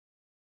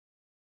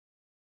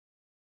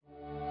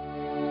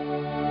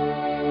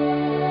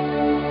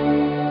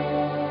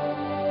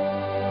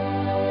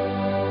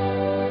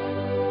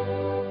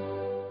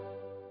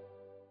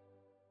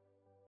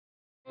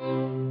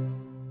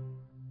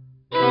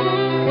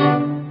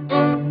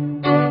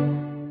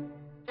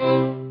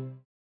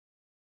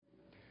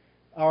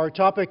Our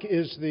topic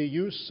is the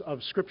use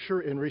of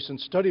Scripture in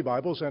recent study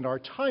Bibles, and our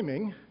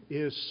timing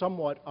is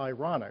somewhat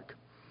ironic.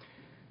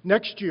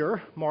 Next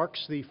year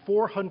marks the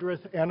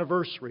 400th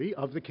anniversary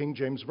of the King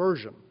James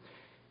Version.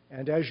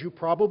 And as you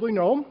probably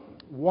know,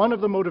 one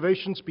of the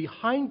motivations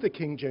behind the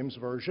King James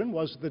Version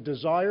was the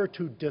desire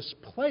to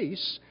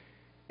displace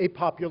a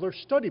popular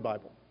study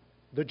Bible,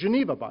 the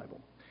Geneva Bible.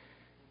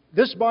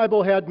 This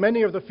Bible had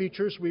many of the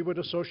features we would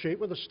associate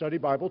with a study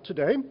Bible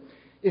today,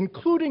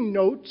 including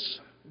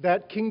notes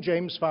that King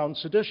James found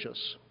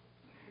seditious.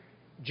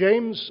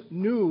 James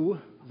knew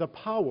the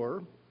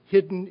power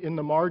hidden in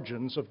the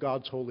margins of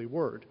God's holy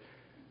word,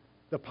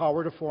 the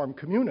power to form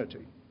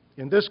community.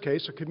 In this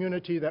case, a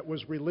community that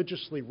was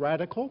religiously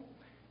radical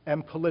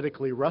and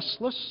politically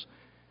restless,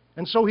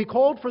 and so he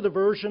called for the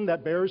version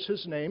that bears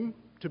his name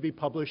to be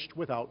published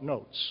without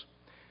notes.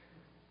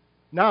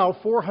 Now,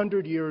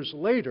 400 years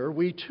later,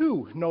 we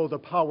too know the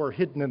power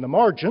hidden in the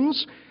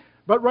margins,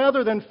 but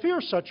rather than fear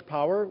such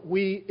power,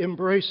 we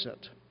embrace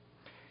it.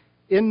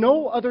 In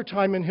no other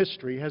time in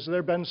history has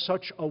there been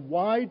such a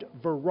wide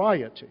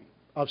variety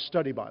of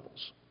study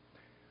Bibles.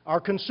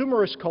 Our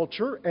consumerist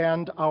culture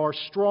and our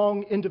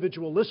strong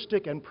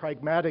individualistic and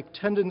pragmatic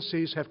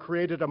tendencies have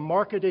created a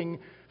marketing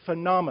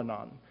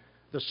phenomenon,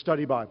 the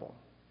study Bible.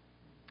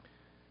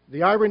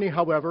 The irony,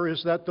 however,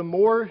 is that the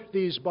more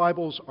these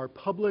Bibles are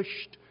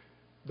published,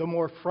 the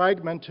more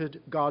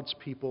fragmented God's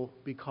people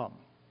become.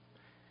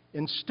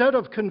 Instead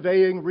of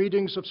conveying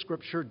readings of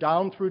Scripture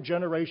down through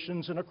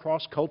generations and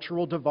across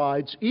cultural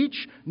divides,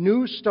 each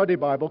new study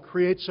Bible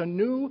creates a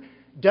new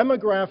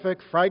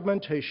demographic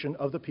fragmentation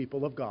of the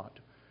people of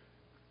God.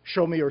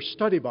 Show me your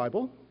study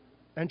Bible,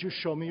 and you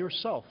show me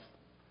yourself.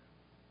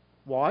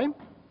 Why?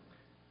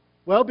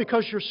 Well,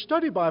 because your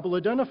study Bible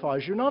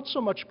identifies you not so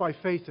much by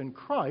faith in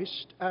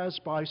Christ as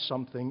by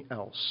something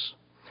else.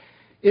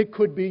 It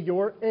could be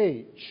your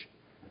age.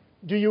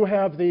 Do you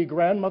have the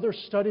grandmother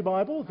study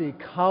Bible, the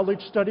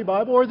college study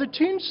Bible, or the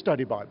teen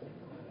study Bible?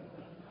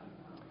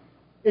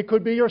 It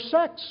could be your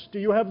sex. Do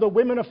you have the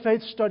women of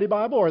faith study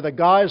Bible or the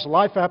guys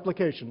life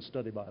application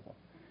study Bible?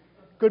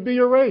 It could be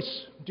your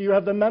race. Do you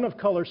have the men of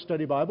color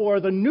study Bible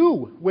or the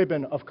new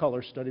women of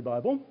color study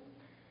Bible?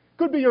 It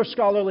could be your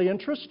scholarly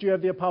interest. Do you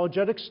have the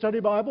apologetics study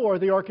Bible or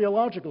the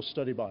archaeological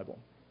study Bible?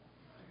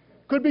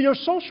 It could be your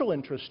social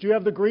interest. Do you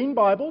have the green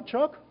Bible,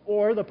 Chuck,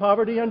 or the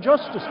poverty and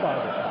justice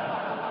Bible?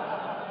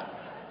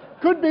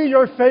 Could be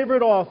your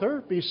favorite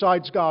author,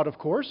 besides God, of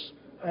course.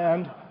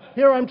 And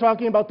here I'm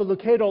talking about the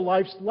Lucado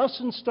Life's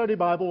Lesson Study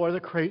Bible or the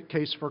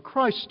Case for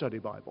Christ Study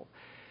Bible.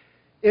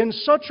 In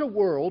such a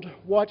world,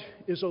 what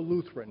is a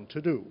Lutheran to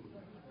do?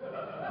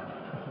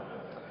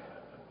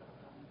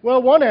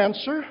 Well, one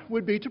answer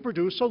would be to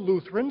produce a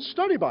Lutheran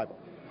study Bible.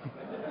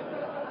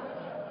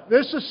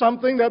 This is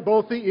something that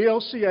both the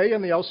ELCA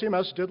and the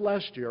LCMS did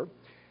last year.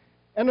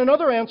 And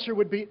another answer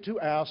would be to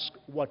ask,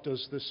 what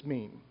does this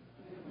mean?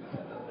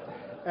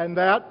 And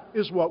that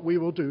is what we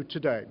will do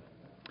today.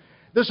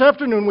 This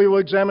afternoon, we will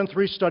examine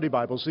three study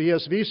Bibles: the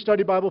ESV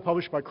Study Bible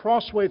published by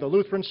Crossway, the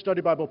Lutheran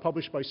Study Bible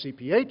published by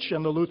CPH,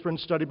 and the Lutheran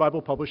Study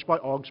Bible published by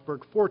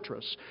Augsburg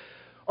Fortress.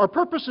 Our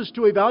purpose is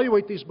to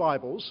evaluate these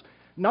Bibles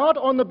not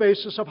on the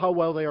basis of how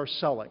well they are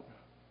selling,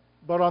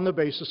 but on the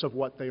basis of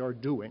what they are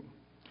doing.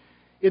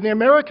 In the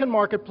American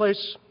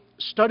marketplace,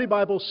 study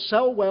Bibles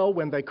sell well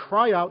when they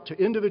cry out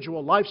to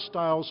individual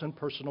lifestyles and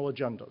personal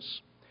agendas.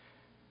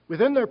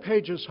 Within their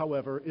pages,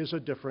 however, is a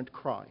different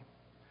cry.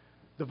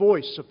 The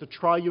voice of the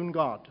triune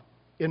God,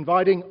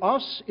 inviting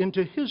us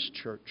into His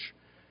church,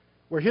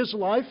 where His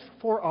life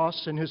for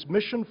us and His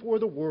mission for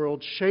the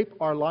world shape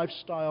our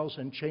lifestyles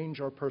and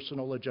change our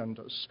personal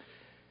agendas.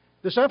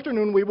 This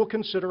afternoon, we will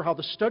consider how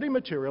the study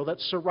material that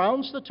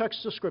surrounds the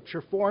text of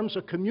Scripture forms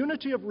a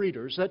community of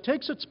readers that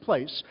takes its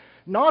place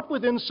not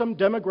within some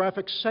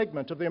demographic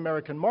segment of the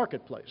American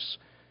marketplace,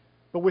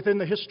 but within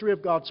the history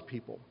of God's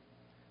people,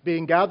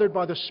 being gathered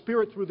by the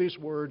Spirit through these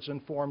words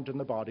and formed in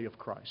the body of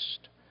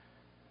Christ.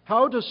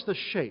 How does the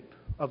shape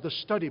of the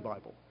study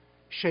Bible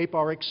shape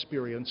our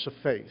experience of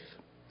faith?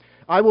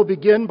 I will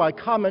begin by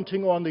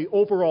commenting on the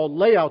overall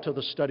layout of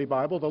the study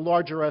Bible, the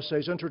larger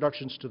essays,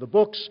 introductions to the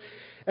books,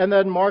 and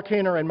then Mark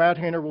Hayner and Matt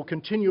Hayner will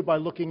continue by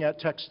looking at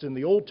texts in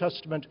the Old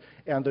Testament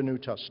and the New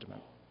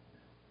Testament.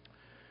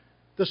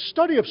 The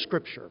study of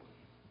Scripture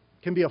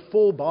can be a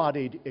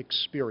full-bodied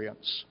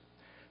experience.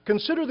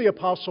 Consider the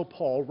Apostle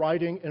Paul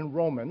writing in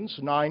Romans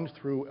 9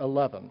 through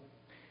 11.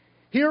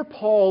 Here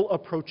Paul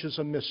approaches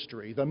a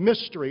mystery, the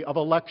mystery of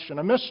election,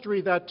 a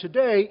mystery that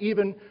today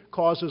even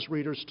causes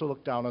readers to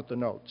look down at the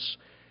notes.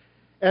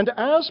 And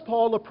as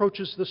Paul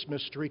approaches this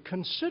mystery,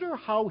 consider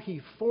how he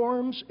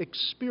forms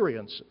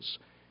experiences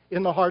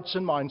in the hearts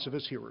and minds of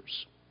his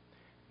hearers.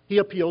 He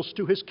appeals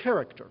to his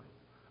character.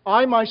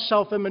 I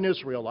myself am an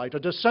Israelite, a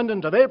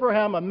descendant of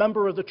Abraham, a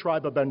member of the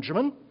tribe of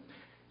Benjamin.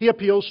 He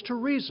appeals to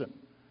reason,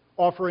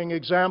 offering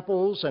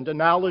examples and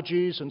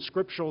analogies and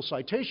scriptural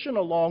citation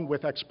along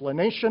with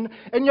explanation.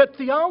 And yet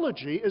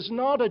theology is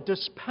not a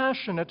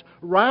dispassionate,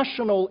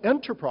 rational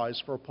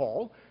enterprise for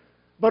Paul,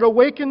 but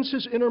awakens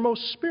his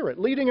innermost spirit,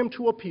 leading him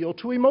to appeal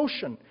to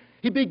emotion.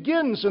 He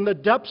begins in the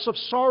depths of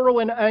sorrow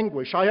and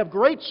anguish. I have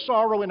great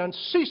sorrow and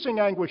unceasing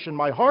anguish in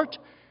my heart.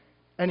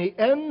 And he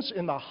ends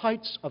in the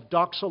heights of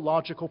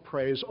doxological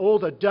praise. Oh,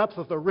 the depth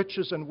of the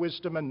riches and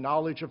wisdom and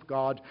knowledge of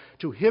God.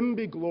 To him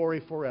be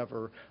glory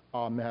forever.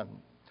 Amen.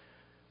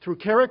 Through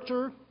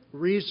character,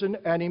 reason,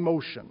 and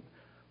emotion,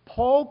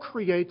 Paul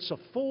creates a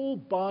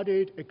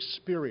full-bodied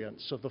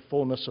experience of the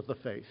fullness of the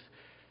faith.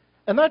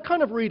 And that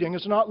kind of reading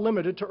is not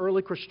limited to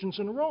early Christians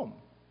in Rome.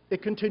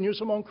 It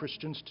continues among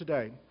Christians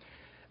today.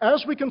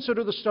 As we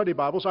consider the study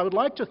Bibles, I would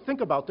like to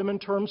think about them in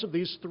terms of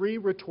these three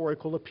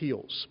rhetorical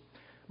appeals.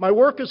 My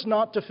work is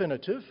not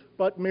definitive,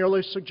 but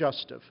merely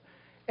suggestive,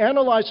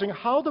 analyzing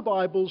how the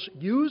Bibles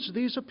use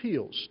these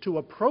appeals to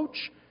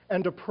approach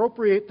and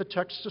appropriate the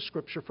text of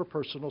Scripture for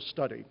personal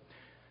study.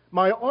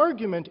 My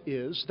argument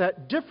is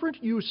that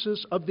different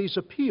uses of these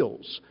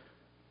appeals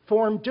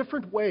form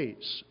different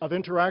ways of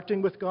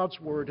interacting with God's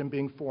Word and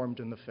being formed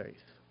in the faith.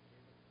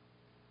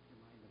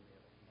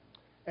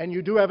 And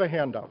you do have a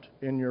handout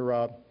in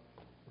your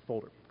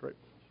folder. Great.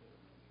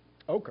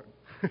 Okay.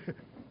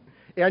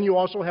 And you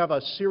also have a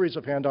series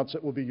of handouts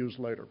that will be used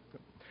later.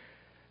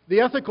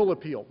 The ethical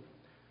appeal.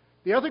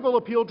 The ethical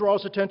appeal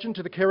draws attention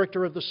to the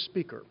character of the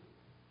speaker.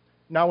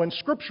 Now, in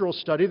scriptural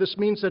study, this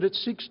means that it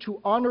seeks to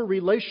honor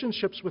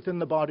relationships within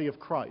the body of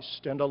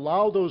Christ and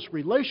allow those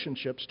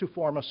relationships to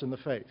form us in the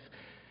faith.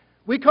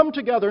 We come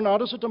together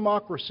not as a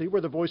democracy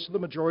where the voice of the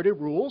majority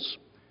rules,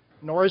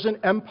 nor as an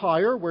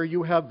empire where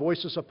you have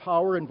voices of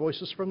power and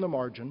voices from the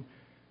margin.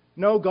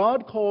 No,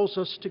 God calls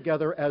us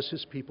together as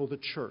his people, the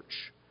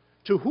church,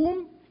 to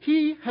whom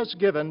he has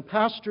given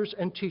pastors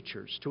and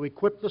teachers to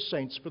equip the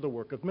saints for the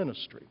work of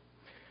ministry.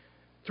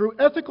 Through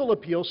ethical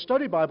appeal,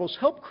 study Bibles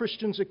help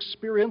Christians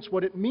experience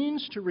what it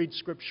means to read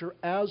Scripture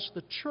as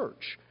the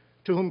church,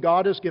 to whom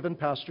God has given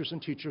pastors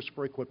and teachers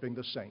for equipping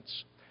the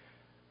saints.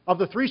 Of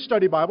the three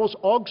study Bibles,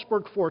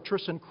 Augsburg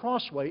Fortress and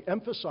Crossway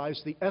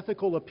emphasize the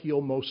ethical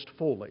appeal most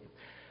fully.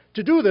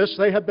 To do this,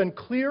 they have been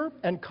clear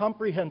and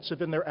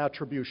comprehensive in their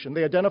attribution.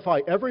 They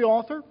identify every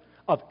author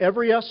of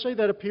every essay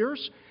that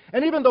appears,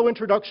 and even though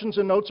introductions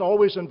and notes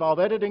always involve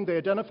editing, they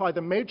identify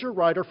the major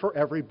writer for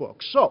every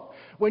book. So,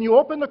 when you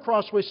open the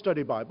Crossway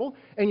Study Bible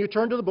and you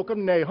turn to the book of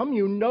Nahum,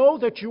 you know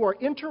that you are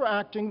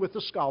interacting with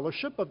the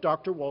scholarship of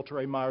Dr. Walter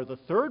A. Meyer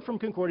III from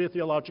Concordia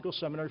Theological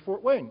Seminary,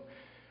 Fort Wayne.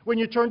 When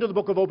you turn to the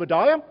book of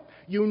Obadiah,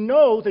 you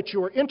know that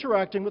you are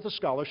interacting with the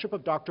scholarship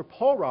of Dr.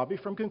 Paul Robbie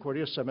from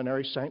Concordia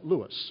Seminary, St.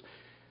 Louis.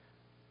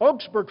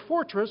 Augsburg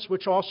Fortress,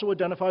 which also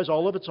identifies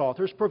all of its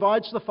authors,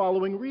 provides the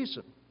following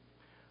reason.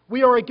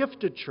 We are a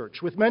gifted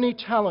church with many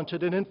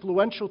talented and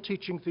influential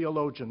teaching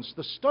theologians.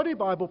 The study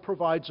Bible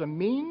provides a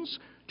means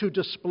to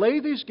display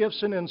these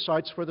gifts and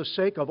insights for the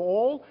sake of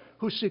all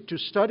who seek to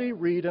study,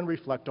 read, and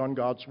reflect on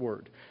God's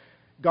Word.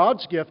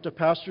 God's gift of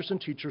pastors and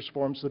teachers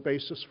forms the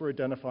basis for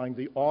identifying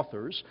the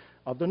authors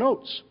of the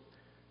notes.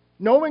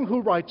 Knowing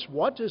who writes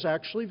what is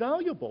actually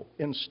valuable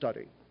in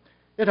study.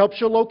 It helps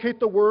you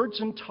locate the words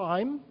in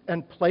time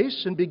and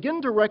place and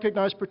begin to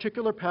recognize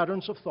particular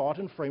patterns of thought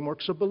and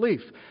frameworks of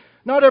belief.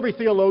 Not every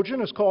theologian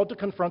is called to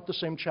confront the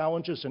same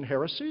challenges and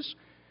heresies,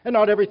 and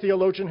not every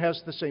theologian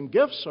has the same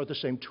gifts or the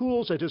same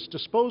tools at his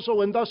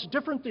disposal, and thus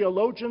different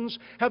theologians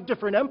have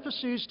different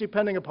emphases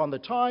depending upon the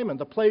time and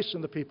the place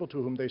and the people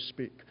to whom they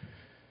speak.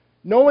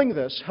 Knowing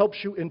this helps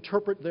you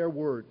interpret their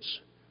words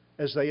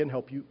as they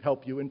help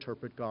you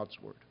interpret God's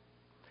Word.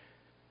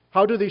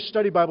 How do these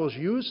study Bibles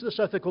use this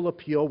ethical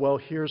appeal? Well,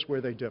 here's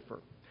where they differ.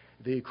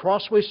 The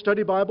Crossway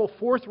Study Bible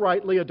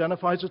forthrightly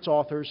identifies its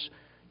authors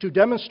to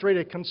demonstrate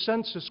a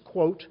consensus,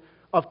 quote,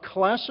 of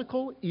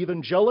classical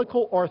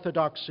evangelical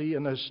orthodoxy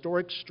in the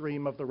historic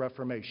stream of the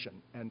Reformation,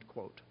 end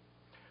quote.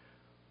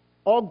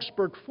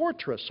 Augsburg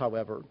Fortress,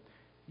 however,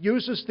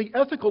 uses the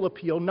ethical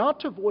appeal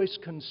not to voice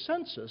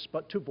consensus,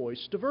 but to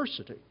voice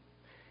diversity.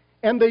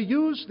 And they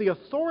use the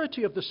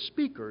authority of the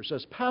speakers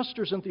as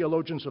pastors and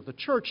theologians of the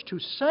church to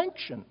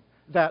sanction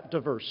that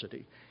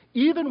diversity,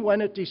 even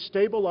when it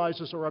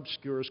destabilizes or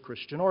obscures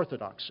Christian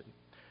orthodoxy.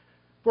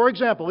 For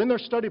example, in their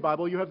study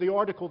Bible, you have the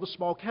article, The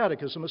Small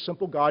Catechism, a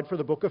simple guide for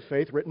the book of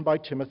faith, written by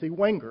Timothy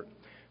Wenger.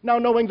 Now,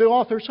 knowing the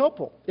author is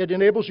helpful. It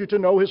enables you to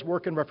know his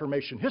work in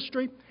Reformation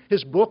history,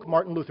 his book,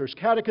 Martin Luther's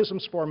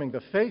Catechisms Forming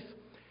the Faith.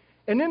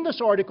 And in this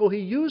article, he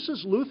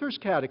uses Luther's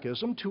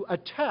Catechism to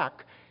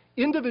attack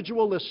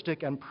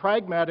individualistic and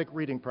pragmatic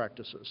reading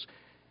practices.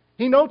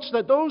 He notes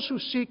that those who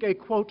seek a,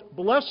 quote,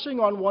 blessing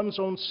on one's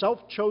own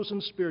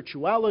self-chosen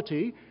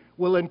spirituality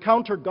will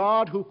encounter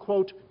God who,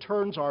 quote,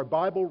 turns our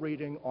Bible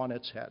reading on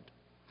its head.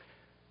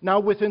 Now,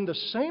 within the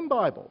same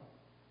Bible,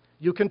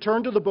 you can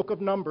turn to the book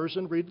of Numbers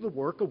and read the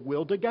work of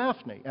Will de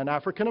Gaffney, an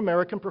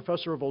African-American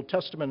professor of Old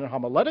Testament and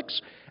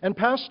homiletics and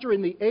pastor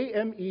in the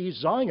AME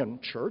Zion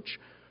Church,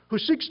 who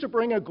seeks to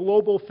bring a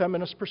global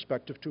feminist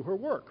perspective to her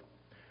work.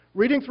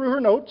 Reading through her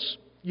notes,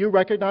 you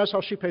recognize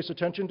how she pays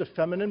attention to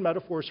feminine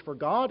metaphors for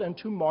God and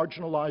to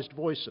marginalized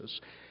voices.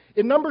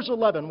 In Numbers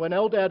 11, when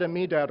Eldad and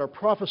Medad are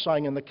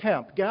prophesying in the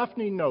camp,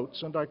 Gaffney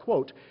notes, and I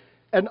quote,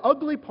 an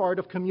ugly part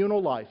of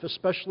communal life,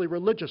 especially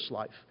religious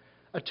life,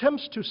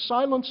 attempts to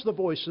silence the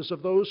voices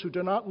of those who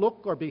do not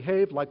look or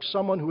behave like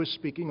someone who is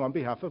speaking on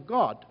behalf of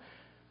God.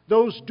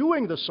 Those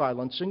doing the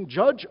silencing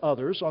judge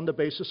others on the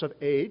basis of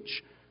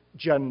age,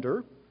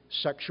 gender,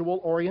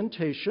 sexual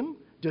orientation,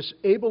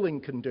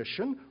 disabling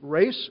condition,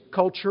 race,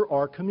 culture,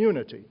 or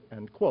community,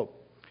 end quote.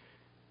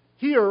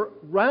 Here,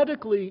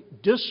 radically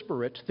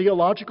disparate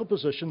theological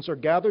positions are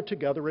gathered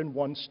together in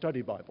one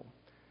study Bible.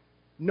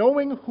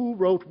 Knowing who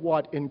wrote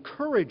what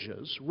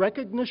encourages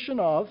recognition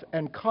of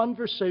and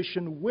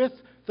conversation with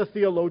the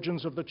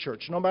theologians of the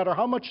church, no matter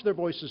how much their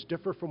voices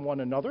differ from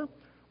one another,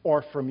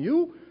 or from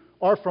you,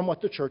 or from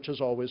what the church has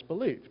always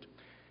believed.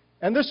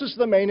 And this is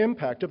the main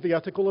impact of the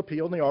ethical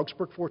appeal in the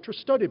Augsburg Fortress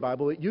Study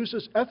Bible. It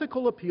uses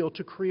ethical appeal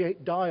to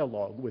create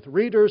dialogue with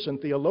readers and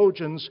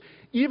theologians,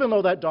 even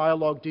though that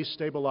dialogue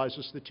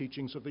destabilizes the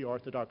teachings of the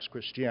Orthodox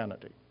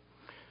Christianity.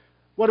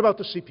 What about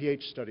the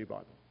CPH Study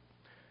Bible?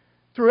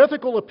 Through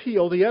ethical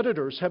appeal, the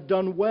editors have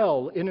done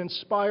well in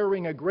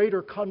inspiring a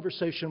greater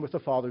conversation with the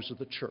fathers of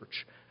the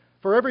church.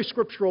 For every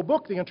scriptural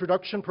book, the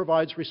introduction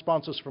provides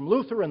responses from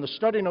Luther, and the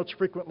study notes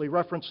frequently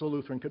reference the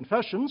Lutheran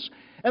confessions.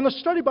 And the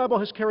study Bible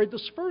has carried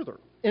this further,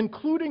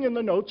 including in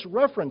the notes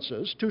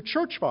references to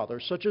church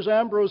fathers such as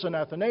Ambrose and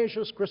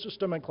Athanasius,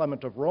 Chrysostom and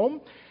Clement of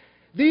Rome.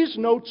 These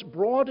notes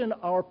broaden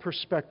our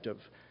perspective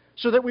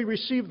so that we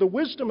receive the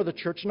wisdom of the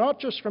church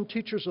not just from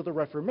teachers of the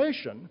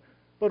Reformation,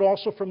 but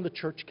also from the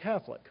Church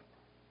Catholic.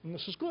 And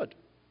this is good.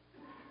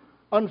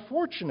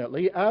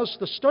 Unfortunately, as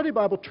the study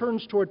Bible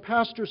turns toward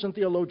pastors and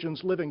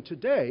theologians living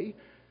today,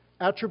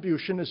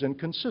 attribution is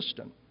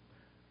inconsistent.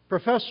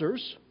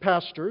 Professors,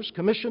 pastors,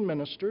 commissioned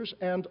ministers,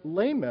 and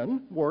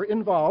laymen were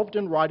involved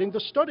in writing the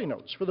study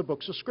notes for the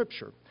books of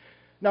Scripture.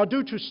 Now,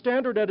 due to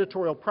standard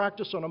editorial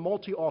practice on a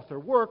multi-author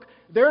work,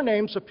 their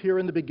names appear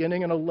in the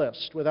beginning in a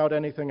list without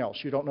anything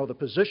else. You don't know the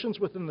positions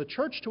within the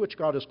church to which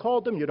God has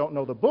called them. You don't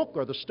know the book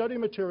or the study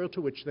material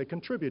to which they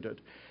contributed.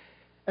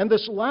 And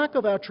this lack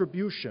of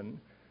attribution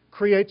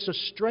creates a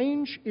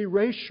strange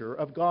erasure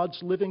of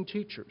God's living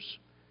teachers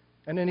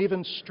and an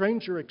even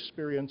stranger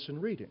experience in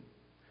reading.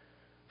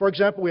 For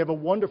example, we have a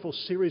wonderful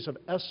series of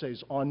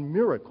essays on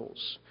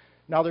miracles.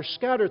 Now, they're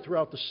scattered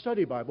throughout the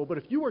study Bible, but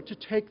if you were to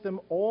take them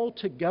all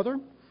together,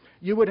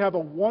 you would have a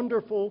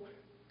wonderful,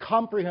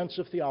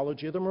 comprehensive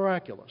theology of the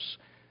miraculous.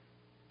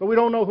 But we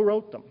don't know who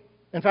wrote them.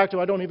 In fact,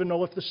 I don't even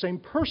know if the same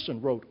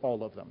person wrote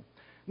all of them.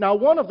 Now,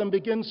 one of them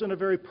begins in a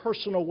very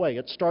personal way.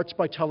 It starts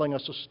by telling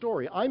us a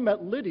story. I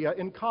met Lydia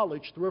in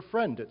college through a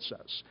friend, it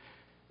says,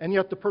 and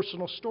yet the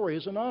personal story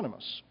is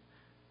anonymous.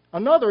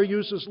 Another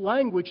uses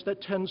language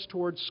that tends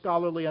towards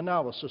scholarly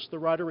analysis. The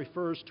writer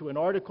refers to an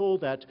article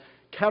that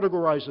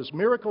categorizes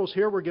miracles.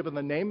 Here we're given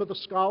the name of the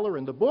scholar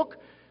in the book,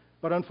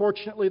 but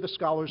unfortunately the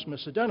scholar's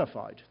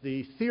misidentified.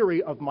 The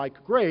theory of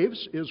Mike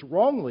Graves is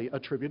wrongly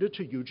attributed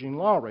to Eugene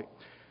Lowry.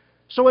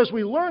 So as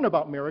we learn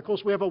about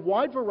miracles, we have a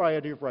wide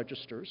variety of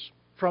registers,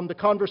 from the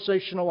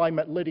conversational I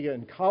met Lydia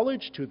in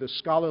college to the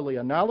scholarly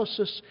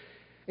analysis,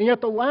 and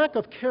yet the lack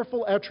of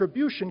careful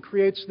attribution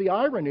creates the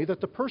irony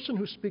that the person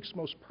who speaks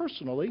most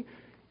personally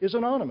is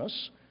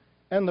anonymous,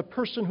 and the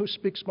person who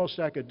speaks most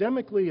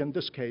academically, in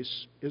this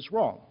case, is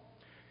wrong.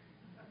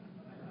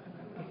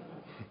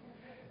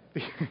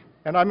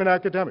 And I'm an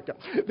academic.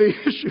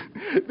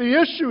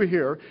 The issue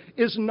here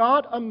is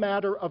not a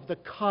matter of the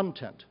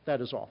content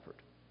that is offered.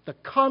 The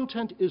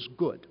content is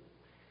good.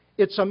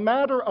 It's a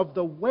matter of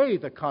the way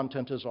the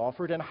content is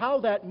offered and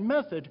how that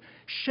method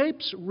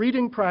shapes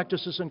reading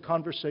practices and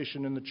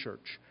conversation in the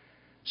church.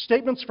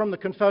 Statements from the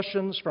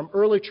confessions, from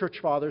early church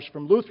fathers,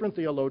 from Lutheran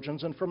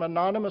theologians, and from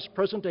anonymous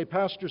present-day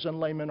pastors and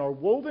laymen are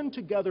woven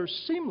together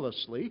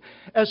seamlessly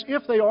as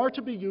if they are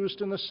to be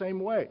used in the same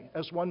way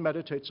as one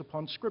meditates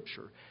upon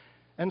Scripture.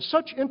 And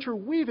such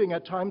interweaving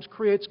at times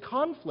creates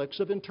conflicts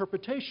of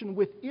interpretation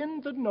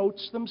within the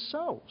notes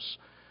themselves.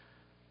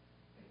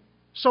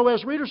 So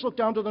as readers look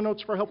down to the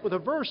notes for help with a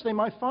verse, they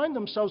might find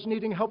themselves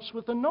needing helps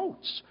with the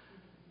notes,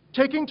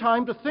 taking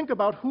time to think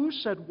about who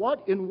said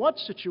what in what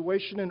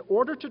situation in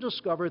order to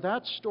discover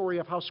that story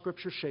of how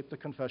Scripture shaped the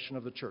confession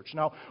of the church.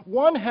 Now,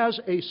 one has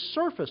a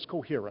surface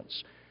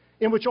coherence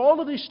in which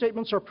all of these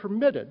statements are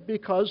permitted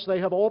because they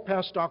have all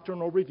passed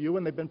doctrinal review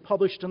and they've been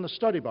published in the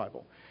study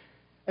Bible.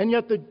 And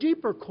yet the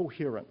deeper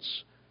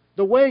coherence,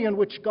 the way in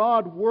which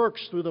God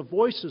works through the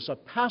voices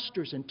of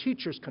pastors and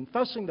teachers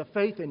confessing the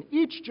faith in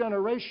each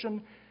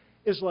generation,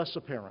 is less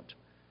apparent.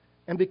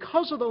 And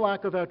because of the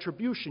lack of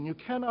attribution, you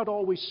cannot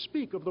always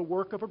speak of the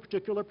work of a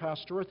particular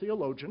pastor or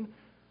theologian,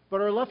 but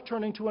are left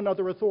turning to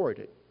another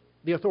authority,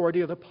 the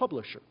authority of the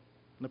publisher,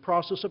 in the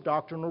process of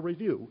doctrinal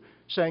review,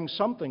 saying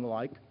something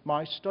like,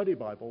 "My study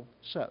Bible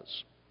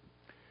says."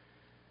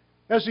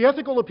 As the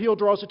ethical appeal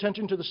draws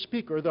attention to the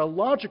speaker, the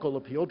logical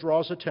appeal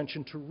draws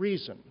attention to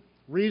reason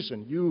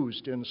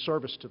used in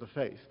service to the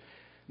faith.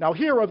 Now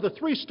here, of the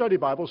three study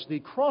Bibles, the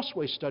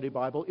Crossway Study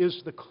Bible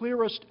is the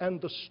clearest and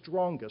the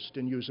strongest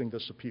in using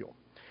this appeal.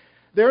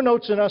 Their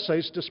notes and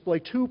essays display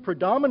two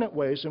predominant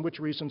ways in which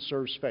reason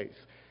serves faith.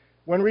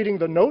 When reading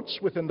the notes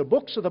within the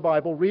books of the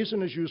Bible,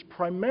 reason is used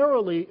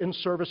primarily in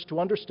service to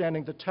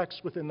understanding the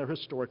text within their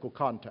historical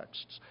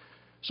contexts.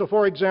 So,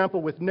 for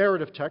example, with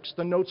narrative text,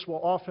 the notes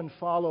will often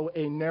follow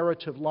a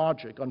narrative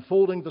logic,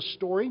 unfolding the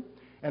story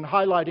and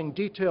highlighting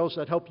details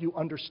that help you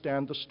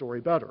understand the story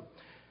better.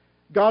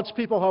 God's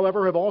people,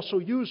 however, have also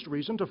used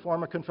reason to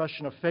form a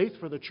confession of faith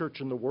for the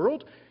church and the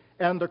world,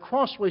 and the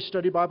Crossway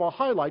Study Bible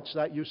highlights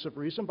that use of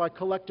reason by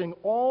collecting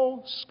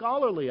all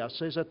scholarly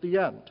essays at the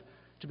end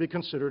to be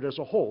considered as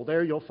a whole.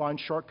 There you'll find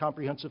short,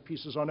 comprehensive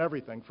pieces on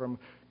everything from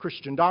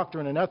Christian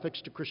doctrine and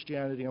ethics to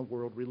Christianity and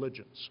world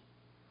religions.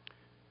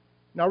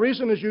 Now,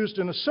 reason is used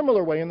in a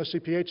similar way in the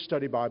CPH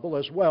Study Bible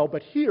as well,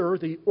 but here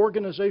the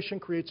organization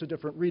creates a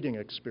different reading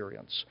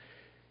experience.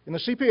 In the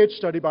CPH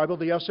Study Bible,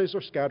 the essays are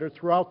scattered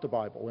throughout the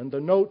Bible, and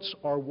the notes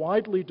are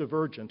widely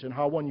divergent in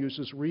how one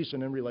uses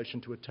reason in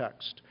relation to a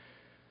text.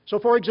 So,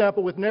 for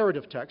example, with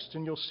narrative text,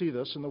 and you'll see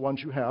this in the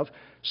ones you have,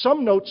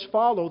 some notes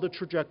follow the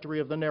trajectory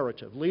of the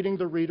narrative, leading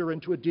the reader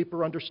into a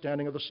deeper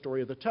understanding of the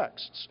story of the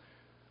texts.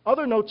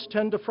 Other notes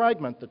tend to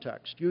fragment the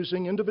text,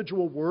 using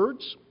individual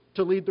words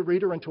to lead the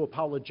reader into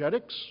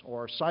apologetics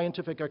or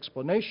scientific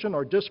explanation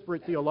or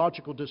disparate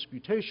theological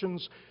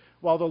disputations,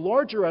 while the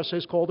larger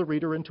essays call the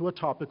reader into a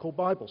topical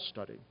Bible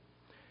study.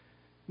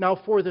 Now,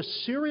 for the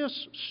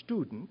serious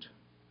student,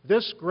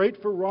 this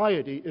great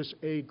variety is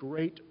a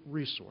great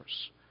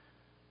resource.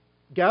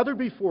 Gathered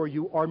before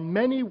you are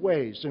many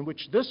ways in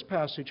which this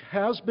passage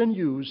has been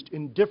used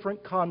in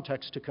different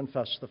contexts to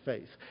confess the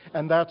faith,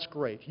 and that's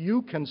great.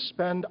 You can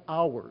spend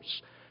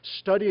hours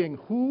studying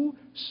who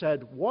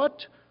said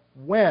what,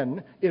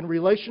 when, in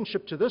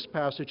relationship to this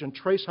passage, and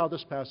trace how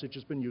this passage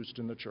has been used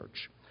in the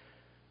church.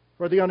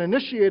 For the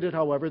uninitiated,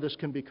 however, this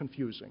can be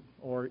confusing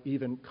or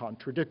even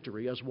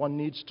contradictory, as one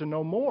needs to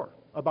know more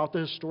about the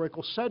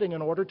historical setting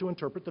in order to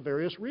interpret the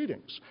various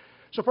readings.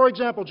 So, for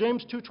example,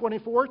 James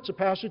 2:24, it's a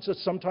passage that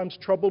sometimes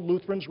troubled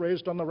Lutherans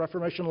raised on the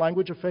Reformation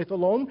language of faith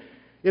alone.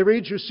 It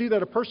reads, "You see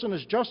that a person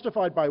is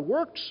justified by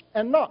works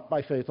and not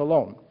by faith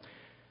alone."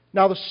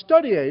 Now, the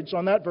study aids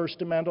on that verse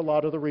demand a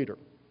lot of the reader.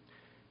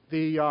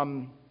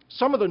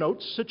 Some of the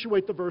notes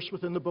situate the verse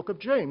within the book of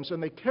James,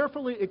 and they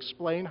carefully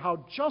explain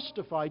how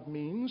justified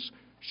means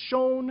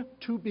shown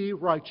to be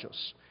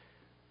righteous.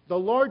 The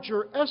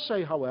larger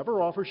essay,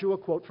 however, offers you a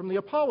quote from the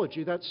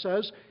Apology that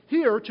says,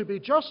 "Here, to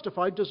be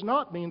justified does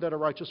not mean that a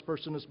righteous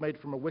person is made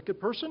from a wicked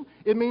person.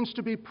 It means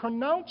to be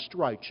pronounced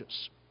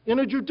righteous in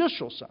a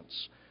judicial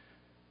sense."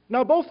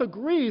 Now, both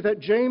agree that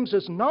James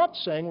is not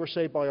saying we're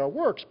saved by our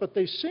works, but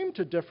they seem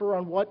to differ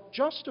on what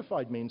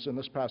justified means in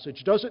this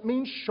passage. Does it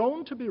mean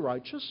shown to be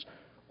righteous,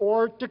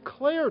 or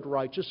declared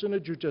righteous in a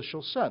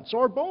judicial sense,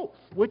 or both?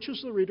 Which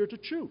is the reader to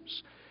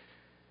choose?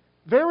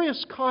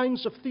 Various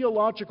kinds of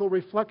theological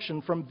reflection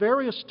from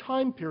various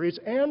time periods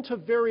and to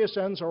various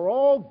ends are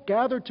all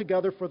gathered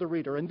together for the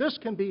reader, and this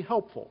can be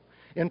helpful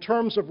in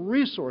terms of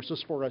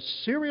resources for a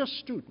serious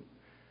student,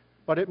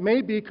 but it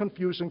may be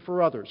confusing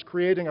for others,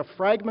 creating a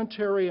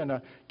fragmentary and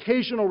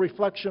occasional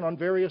reflection on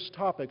various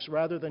topics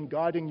rather than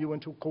guiding you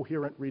into a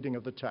coherent reading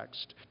of the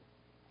text.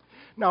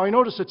 Now, I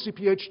notice that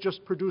CPH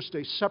just produced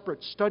a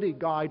separate study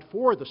guide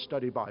for the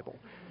study Bible.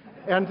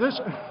 And this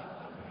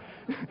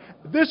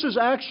is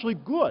actually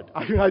good.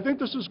 I think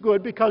this is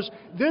good because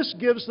this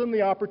gives them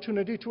the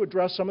opportunity to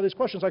address some of these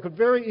questions. I could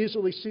very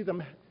easily see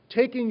them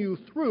taking you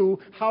through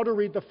how to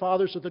read the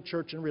fathers of the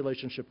church in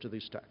relationship to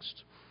these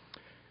texts.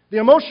 The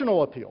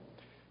emotional appeal.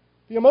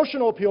 The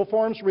emotional appeal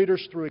forms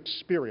readers through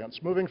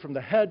experience, moving from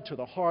the head to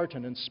the heart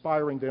and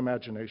inspiring the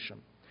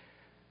imagination.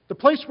 The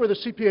place where the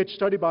CPH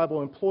Study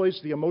Bible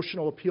employs the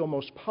emotional appeal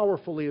most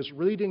powerfully is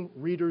leading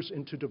readers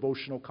into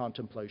devotional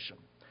contemplation.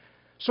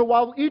 So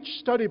while each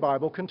study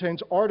Bible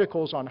contains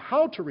articles on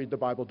how to read the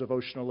Bible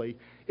devotionally,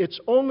 it's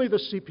only the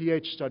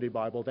CPH Study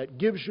Bible that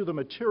gives you the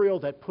material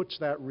that puts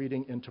that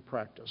reading into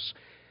practice.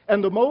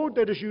 And the mode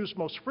that is used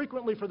most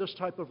frequently for this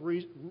type of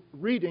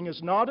reading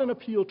is not an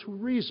appeal to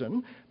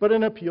reason, but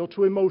an appeal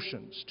to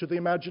emotions, to the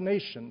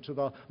imagination, to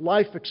the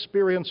life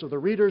experience of the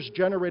readers,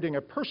 generating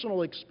a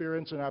personal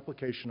experience and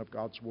application of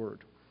God's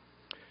Word.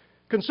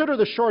 Consider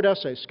the short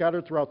essays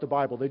scattered throughout the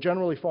Bible. They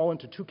generally fall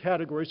into two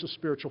categories of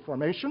spiritual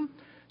formation.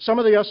 Some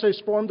of the essays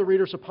form the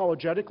readers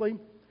apologetically,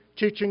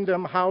 teaching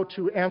them how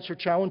to answer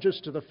challenges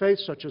to the faith,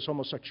 such as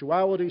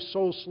homosexuality,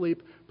 soul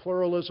sleep,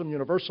 pluralism,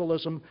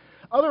 universalism.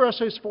 Other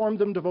essays form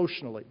them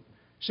devotionally,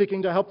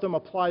 seeking to help them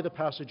apply the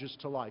passages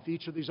to life.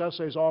 Each of these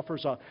essays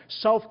offers a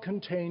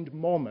self-contained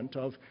moment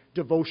of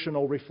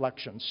devotional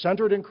reflection,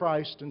 centered in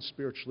Christ and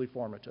spiritually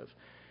formative.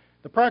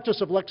 The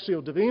practice of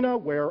Lectio Divina,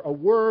 where a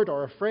word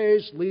or a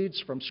phrase leads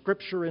from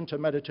Scripture into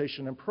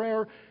meditation and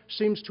prayer,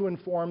 seems to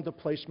inform the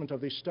placement of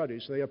these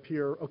studies. They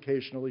appear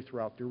occasionally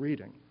throughout the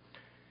reading.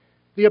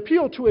 The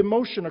appeal to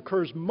emotion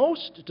occurs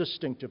most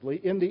distinctively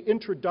in the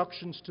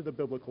introductions to the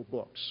biblical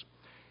books.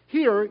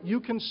 Here,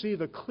 you can see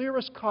the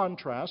clearest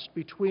contrast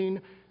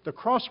between the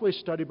Crossway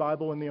Study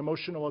Bible and the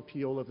emotional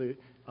appeal of the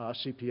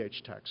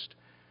CPH text.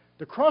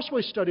 The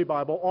Crossway Study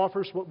Bible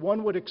offers what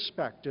one would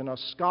expect in a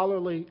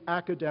scholarly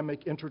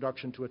academic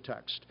introduction to a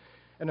text.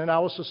 an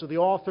analysis of the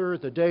author,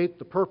 the date,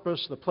 the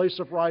purpose, the place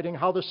of writing,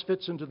 how this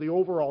fits into the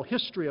overall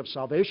history of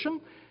salvation,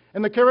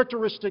 and the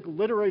characteristic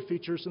literary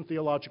features and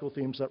theological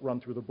themes that run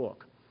through the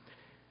book.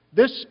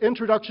 This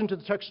introduction to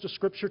the text of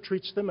Scripture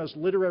treats them as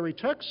literary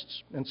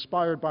texts,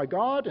 inspired by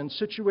God and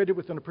situated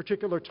within a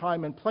particular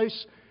time and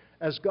place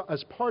as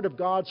part of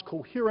God's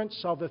coherent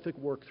salvific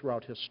work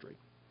throughout history.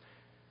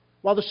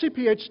 While the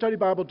CPH Study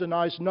Bible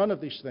denies none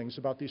of these things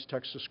about these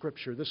texts of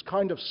Scripture, this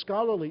kind of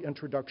scholarly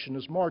introduction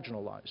is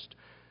marginalized.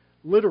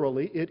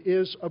 Literally, it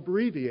is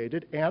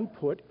abbreviated and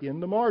put in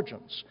the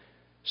margins.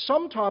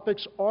 Some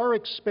topics are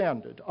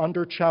expanded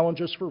under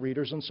challenges for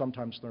readers, and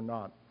sometimes they're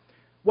not.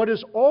 What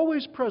is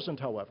always present,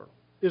 however,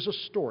 is a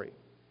story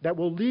that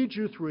will lead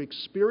you through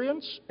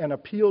experience and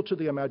appeal to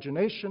the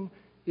imagination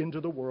into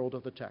the world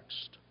of the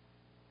text.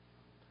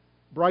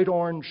 Bright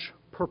orange,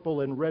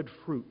 purple, and red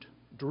fruit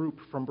droop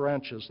from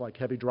branches like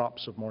heavy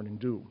drops of morning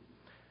dew.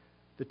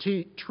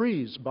 The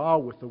trees bow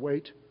with the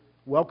weight,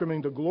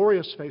 welcoming the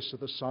glorious face of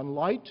the sun.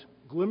 Light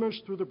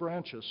glimmers through the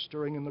branches,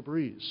 stirring in the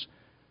breeze,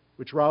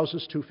 which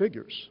rouses two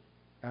figures,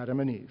 Adam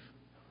and Eve.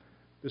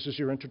 This is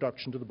your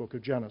introduction to the book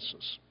of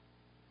Genesis.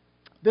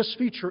 This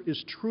feature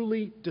is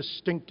truly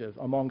distinctive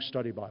among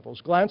study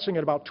Bibles. Glancing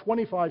at about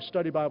 25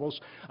 study Bibles,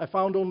 I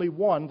found only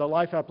one, the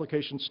Life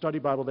Application Study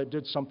Bible, that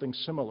did something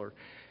similar.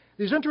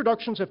 These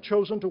introductions have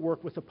chosen to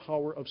work with the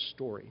power of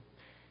story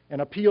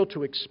and appeal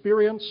to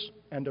experience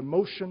and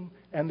emotion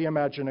and the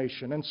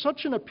imagination. And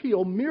such an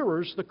appeal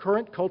mirrors the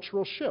current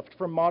cultural shift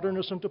from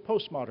modernism to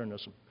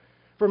postmodernism,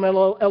 from an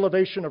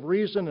elevation of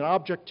reason and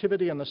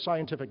objectivity and the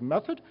scientific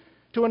method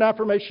to an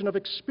affirmation of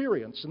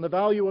experience and the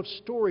value of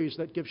stories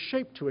that give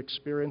shape to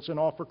experience and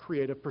offer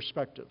creative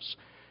perspectives.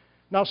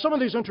 Now, some of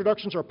these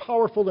introductions are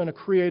powerful in a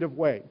creative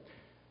way.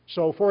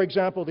 So, for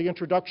example, the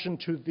introduction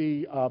to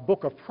the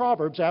book of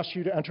Proverbs asks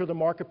you to enter the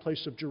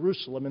marketplace of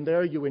Jerusalem, and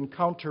there you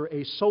encounter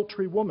a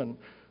sultry woman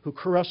who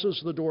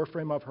caresses the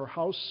doorframe of her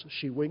house.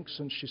 She winks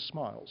and she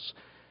smiles.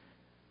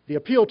 The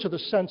appeal to the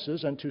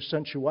senses and to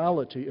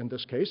sensuality in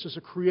this case is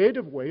a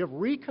creative way of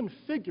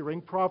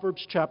reconfiguring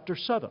Proverbs chapter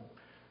 7.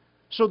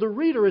 So the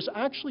reader is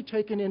actually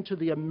taken into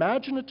the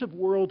imaginative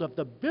world of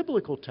the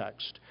biblical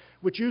text,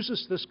 which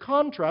uses this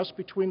contrast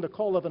between the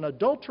call of an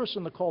adulteress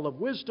and the call of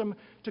wisdom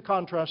to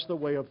contrast the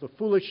way of the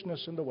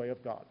foolishness and the way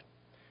of God.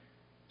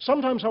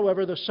 Sometimes,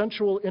 however, the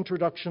sensual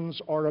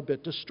introductions are a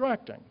bit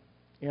distracting.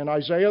 In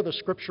Isaiah, the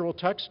scriptural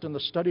text and the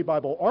study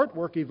Bible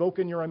artwork evoke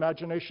in your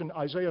imagination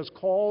Isaiah's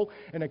call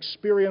and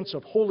experience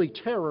of holy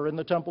terror in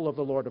the temple of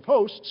the Lord of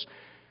hosts.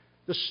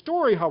 The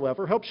story,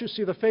 however, helps you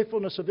see the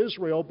faithfulness of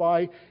Israel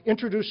by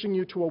introducing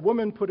you to a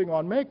woman putting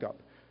on makeup.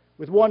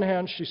 With one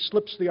hand, she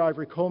slips the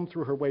ivory comb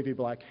through her wavy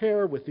black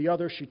hair. With the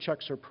other, she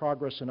checks her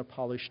progress in a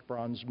polished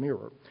bronze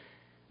mirror.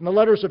 In the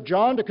letters of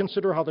John, to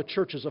consider how the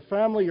church is a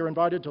family, you're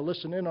invited to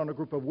listen in on a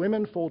group of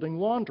women folding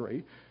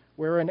laundry,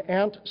 where an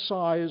aunt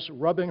sighs,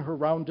 rubbing her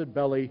rounded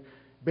belly,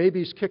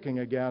 baby's kicking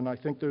again, I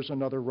think there's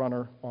another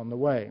runner on the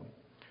way.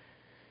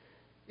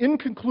 In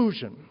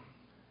conclusion,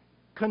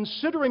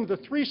 considering the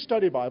three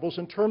study Bibles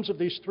in terms of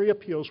these three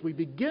appeals, we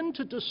begin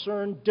to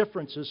discern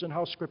differences in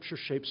how Scripture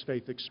shapes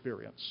faith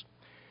experience.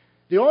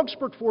 The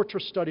Augsburg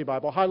Fortress Study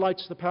Bible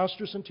highlights the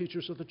pastors and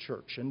teachers of the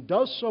church and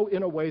does so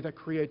in a way that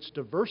creates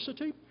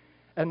diversity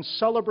and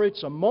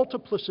celebrates a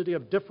multiplicity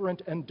of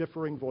different and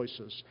differing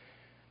voices.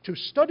 To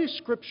study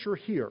Scripture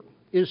here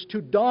is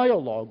to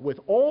dialogue with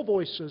all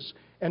voices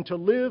and to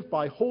live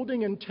by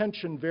holding in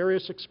tension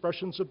various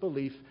expressions of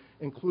belief,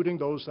 including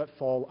those that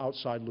fall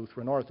outside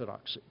Lutheran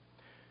orthodoxy.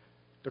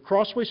 The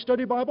Crossway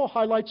Study Bible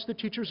highlights the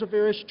teachers of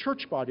various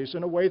church bodies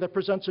in a way that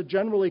presents a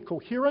generally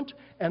coherent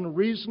and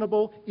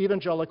reasonable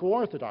evangelical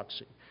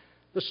orthodoxy.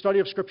 The study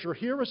of Scripture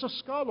here is a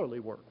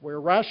scholarly work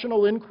where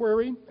rational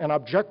inquiry and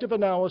objective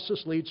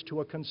analysis leads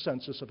to a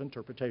consensus of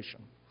interpretation.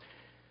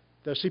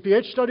 The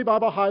CPH Study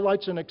Bible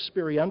highlights an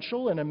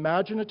experiential and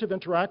imaginative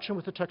interaction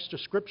with the text of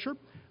Scripture,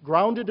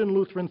 grounded in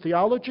Lutheran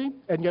theology,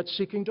 and yet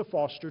seeking to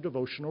foster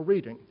devotional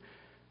reading.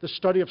 The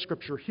study of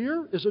Scripture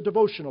here is a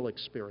devotional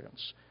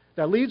experience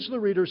that leads the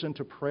readers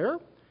into prayer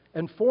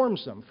and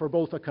forms them for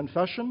both a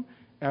confession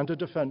and a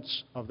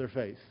defense of their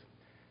faith.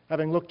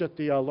 Having looked at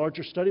the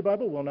larger study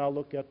Bible, we'll now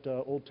look at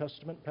Old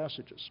Testament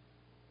passages.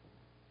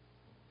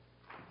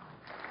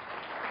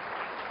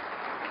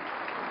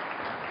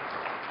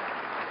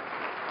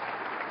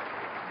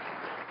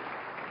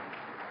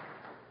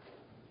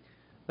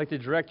 I'd like to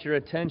direct your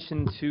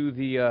attention to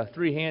the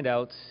three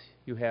handouts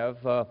you have.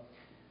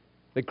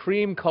 The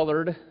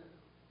cream-colored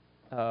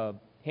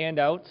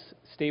handouts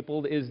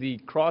stapled is the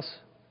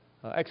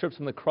excerpts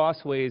from the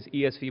Crossways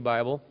ESV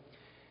Bible,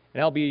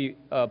 and I'll be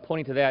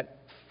pointing to that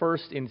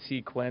first in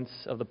sequence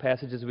of the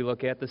passages we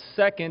look at. The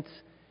second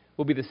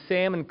will be the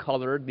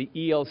salmon-colored, the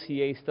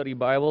ELCA Study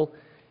Bible,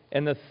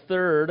 and the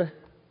third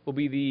will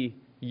be the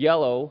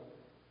yellow,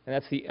 and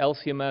that's the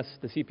LCMS,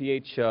 the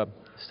CPH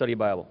Study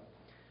Bible.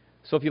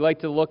 So if you'd like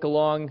to look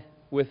along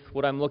with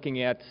what I'm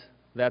looking at,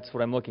 that's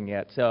what I'm looking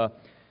at.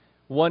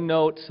 One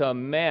note,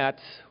 Matt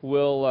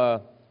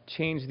will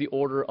change the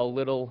order a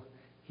little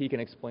he can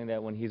explain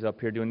that when he's up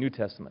here doing New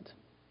Testament.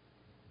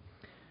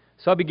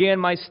 So I began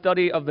my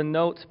study of the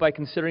notes by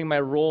considering my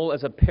role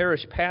as a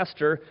parish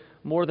pastor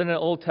more than an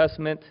Old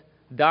Testament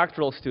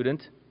doctoral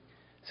student,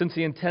 since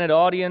the intended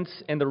audience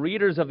and the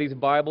readers of these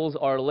Bibles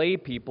are lay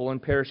people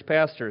and parish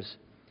pastors.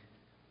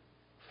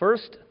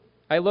 First,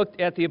 I looked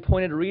at the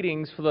appointed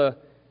readings for the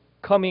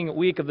coming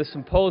week of the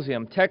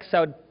symposium, texts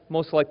I would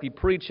most likely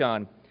preach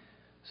on.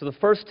 So the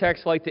first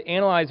text I'd like to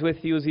analyze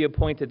with you is the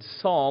appointed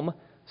Psalm,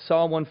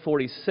 Psalm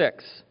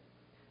 146.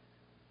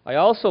 I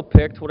also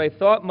picked what I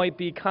thought might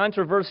be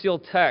controversial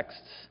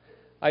texts.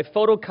 I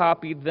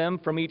photocopied them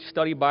from each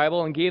study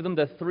Bible and gave them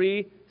to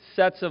 3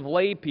 sets of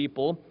lay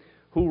people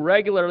who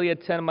regularly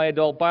attend my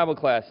adult Bible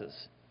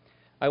classes.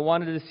 I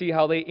wanted to see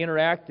how they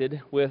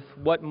interacted with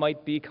what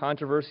might be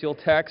controversial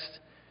text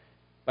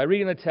by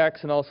reading the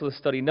text and also the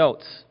study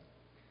notes.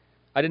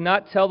 I did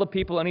not tell the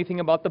people anything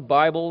about the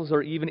Bibles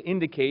or even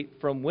indicate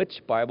from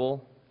which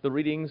Bible the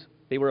readings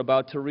they were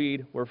about to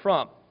read were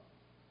from.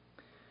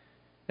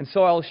 And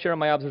so I'll share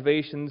my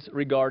observations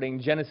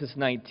regarding Genesis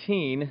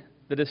 19,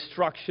 the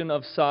destruction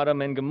of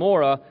Sodom and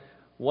Gomorrah,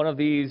 one of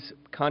these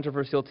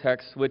controversial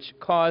texts which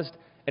caused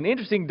an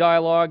interesting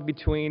dialogue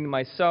between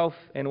myself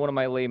and one of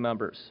my lay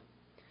members.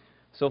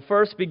 So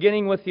first,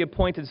 beginning with the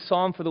appointed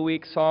psalm for the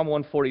week, Psalm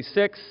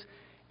 146,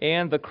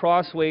 and the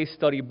Crossway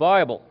Study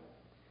Bible.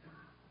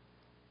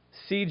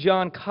 C.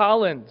 John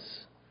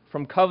Collins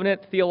from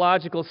Covenant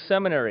Theological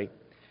Seminary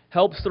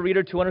helps the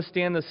reader to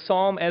understand the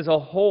psalm as a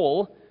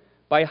whole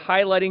by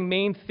highlighting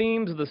main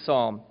themes of the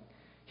psalm.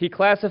 He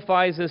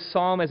classifies this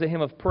psalm as a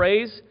hymn of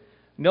praise,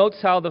 notes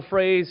how the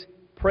phrase,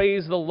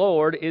 praise the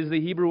Lord, is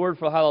the Hebrew word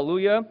for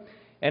hallelujah,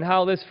 and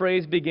how this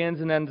phrase begins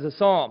and ends the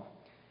psalm.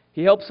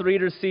 He helps the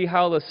reader see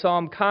how the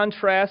psalm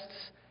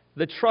contrasts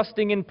the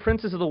trusting in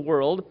princes of the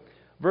world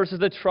versus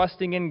the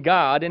trusting in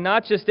God, and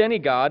not just any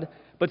God,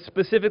 but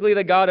specifically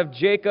the God of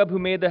Jacob who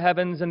made the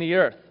heavens and the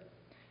earth.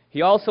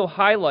 He also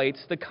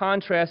highlights the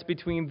contrast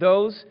between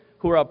those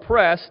who are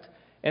oppressed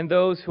and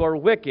those who are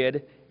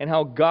wicked, and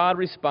how God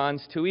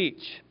responds to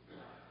each.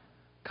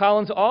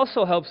 Collins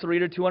also helps the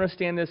reader to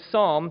understand this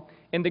psalm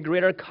in the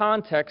greater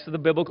context of the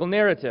biblical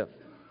narrative.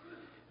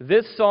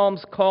 This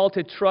psalm's call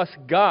to trust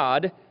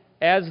God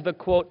as the,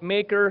 quote,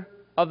 maker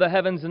of the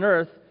heavens and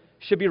earth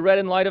should be read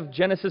in light of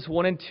Genesis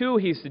 1 and 2,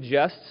 he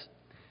suggests.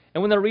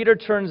 And when the reader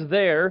turns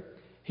there,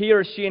 he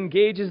or she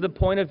engages the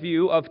point of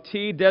view of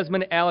T.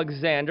 Desmond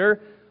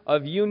Alexander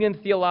of Union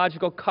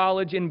Theological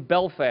College in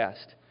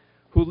Belfast,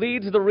 who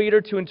leads the reader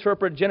to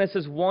interpret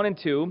Genesis 1 and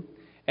 2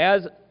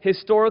 as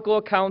historical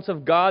accounts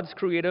of God's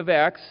creative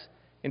acts,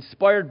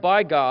 inspired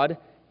by God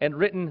and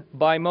written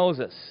by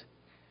Moses.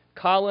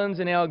 Collins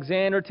and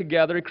Alexander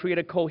together create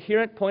a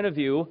coherent point of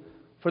view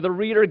for the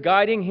reader,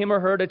 guiding him or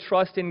her to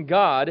trust in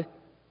God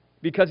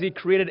because he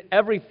created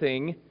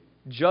everything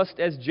just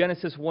as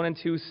Genesis 1 and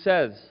 2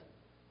 says.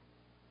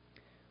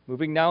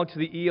 Moving now to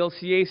the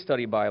ELCA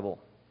Study Bible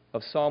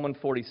of Psalm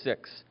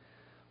 146.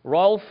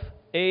 Rolf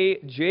A.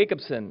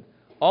 Jacobson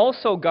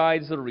also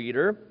guides the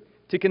reader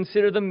to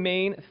consider the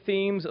main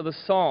themes of the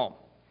psalm.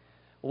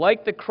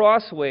 Like the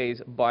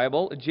Crossways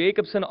Bible,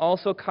 Jacobson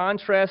also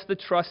contrasts the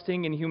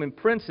trusting in human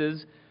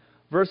princes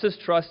versus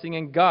trusting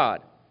in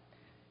God.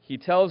 He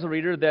tells the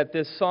reader that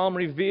this psalm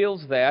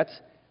reveals that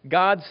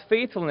God's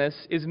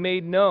faithfulness is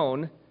made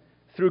known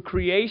through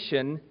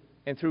creation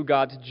and through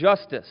God's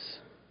justice.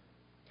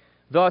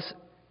 Thus,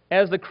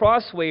 as the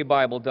Crossway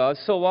Bible does,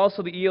 so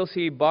also the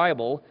ELCA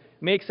Bible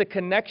makes a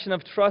connection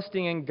of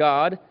trusting in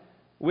God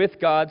with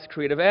God's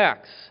creative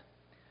acts.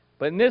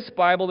 But in this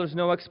Bible, there's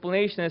no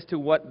explanation as to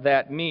what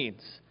that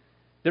means.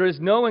 There is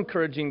no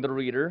encouraging the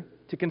reader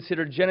to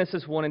consider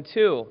Genesis 1 and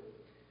 2.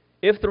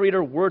 If the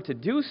reader were to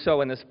do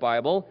so in this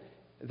Bible,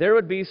 there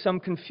would be some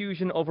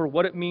confusion over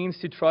what it means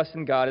to trust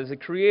in God as a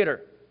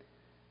creator.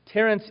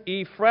 Terence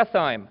E.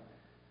 Frethheim,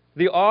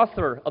 the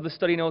author of the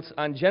study notes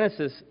on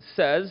Genesis,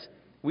 says,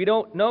 we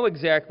don't know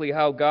exactly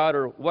how God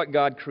or what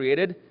God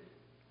created.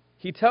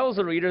 He tells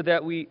the reader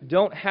that we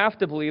don't have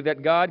to believe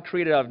that God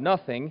created out of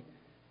nothing.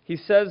 He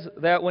says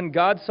that when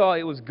God saw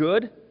it was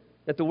good,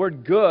 that the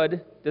word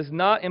good does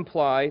not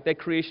imply that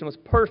creation was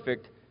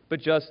perfect, but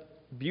just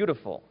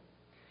beautiful.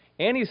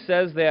 And he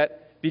says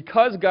that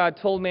because God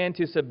told man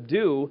to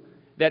subdue,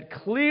 that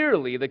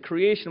clearly the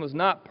creation was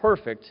not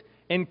perfect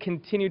and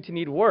continued to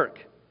need work.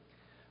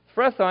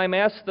 Frethheim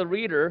asks the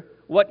reader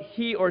what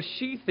he or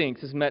she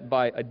thinks is meant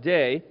by a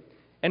day.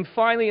 And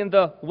finally, in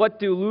the What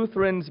Do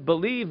Lutherans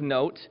Believe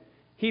note,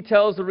 he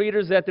tells the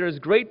readers that there is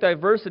great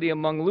diversity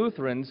among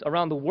Lutherans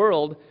around the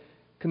world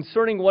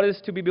concerning what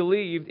is to be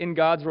believed in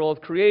God's role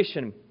of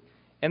creation,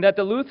 and that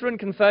the Lutheran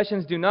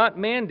confessions do not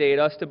mandate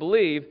us to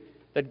believe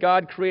that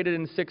God created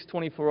in 6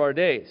 24-hour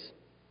days.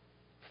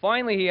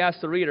 Finally, he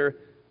asks the reader,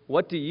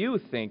 what do you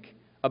think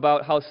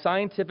about how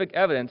scientific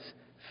evidence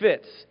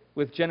fits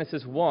with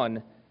Genesis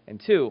 1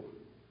 and 2?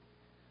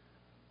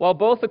 While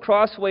both the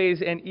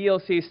Crossways and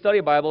ELCA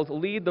Study Bibles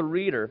lead the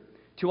reader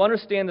to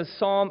understand the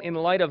psalm in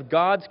light of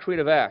God's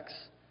creative acts,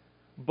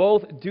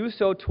 both do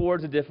so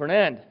towards a different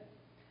end.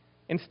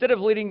 Instead of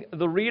leading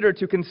the reader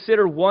to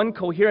consider one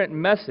coherent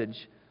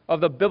message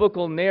of the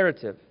biblical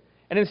narrative,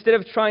 and instead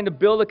of trying to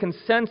build a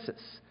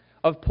consensus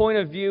of point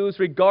of views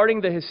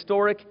regarding the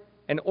historic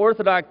and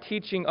orthodox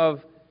teaching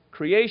of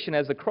creation,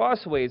 as the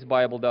Crossways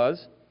Bible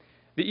does,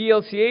 the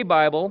ELCA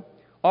Bible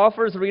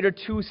offers the reader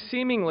two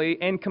seemingly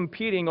and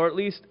competing, or at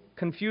least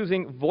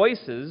confusing,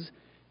 voices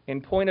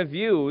and point of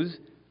views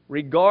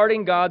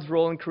regarding God's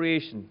role in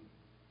creation.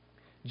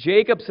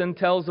 Jacobson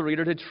tells the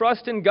reader to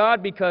trust in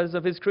God because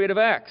of his creative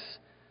acts,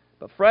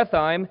 but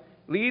Frethheim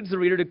leads the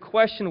reader to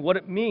question what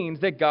it means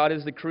that God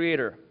is the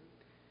creator.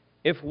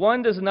 If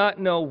one does not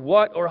know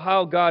what or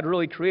how God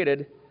really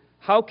created,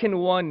 how can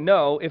one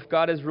know if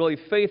God is really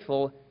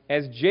faithful,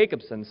 as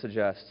Jacobson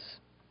suggests?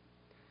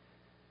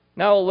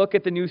 Now we'll look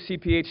at the new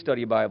CPH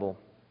Study Bible.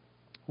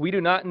 We do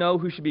not know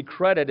who should be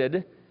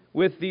credited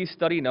with these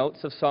study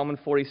notes of Psalm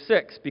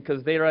 146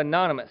 because they are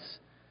anonymous.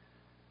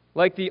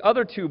 Like the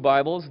other two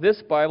Bibles,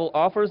 this Bible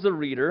offers the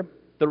reader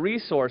the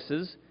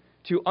resources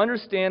to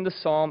understand the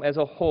psalm as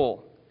a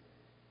whole.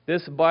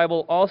 This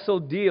Bible also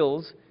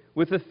deals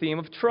with the theme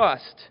of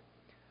trust.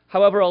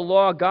 However, a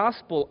law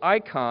gospel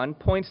icon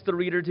points the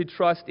reader to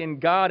trust in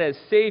God as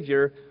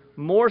Savior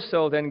more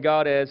so than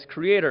God as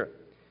Creator.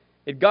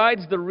 It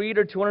guides the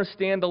reader to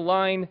understand the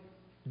line,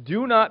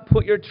 "Do not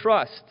put your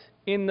trust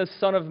in the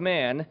Son of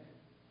Man,"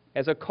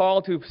 as a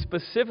call to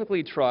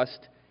specifically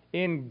trust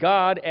in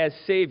God as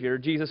Savior,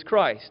 Jesus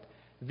Christ,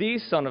 the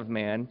Son of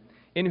Man,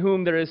 in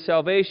whom there is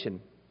salvation.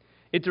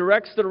 It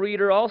directs the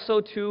reader also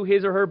to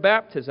his or her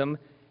baptism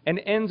and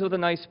ends with a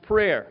nice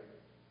prayer.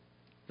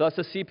 Thus,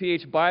 the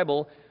CPH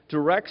Bible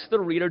directs the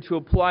reader to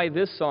apply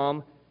this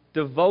psalm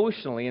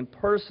devotionally and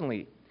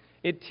personally.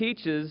 It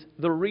teaches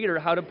the reader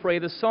how to pray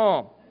the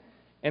psalm.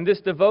 And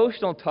this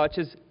devotional touch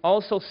is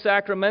also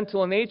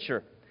sacramental in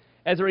nature,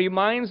 as it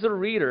reminds the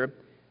reader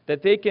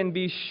that they can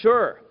be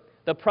sure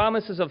the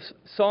promises of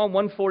Psalm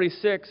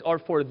 146 are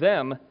for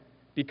them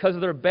because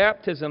of their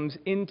baptisms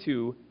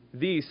into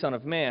the Son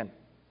of Man.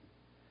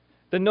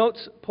 The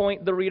notes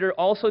point the reader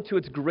also to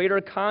its greater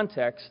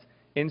context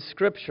in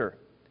Scripture.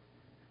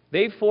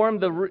 They inform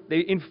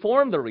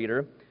the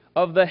reader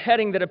of the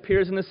heading that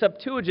appears in the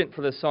Septuagint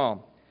for the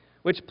psalm,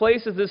 which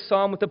places this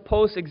psalm with the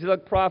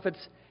post-exilic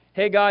prophets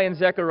Haggai and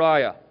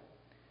Zechariah.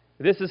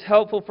 This is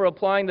helpful for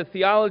applying the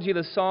theology of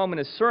the psalm in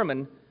a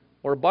sermon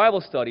or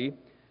Bible study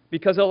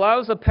because it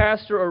allows the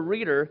pastor or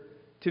reader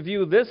to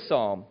view this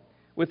psalm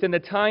within the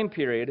time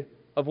period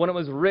of when it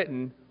was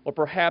written or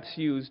perhaps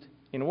used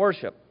in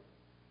worship.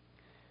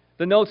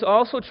 The notes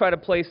also try to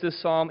place this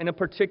psalm in a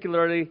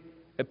particular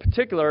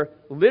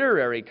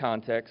literary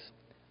context,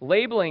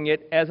 labeling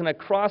it as an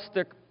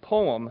acrostic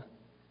poem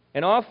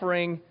and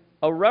offering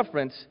a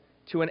reference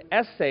to an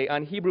essay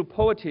on Hebrew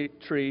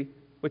poetry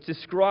which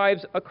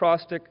describes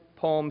acrostic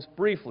poems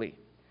briefly.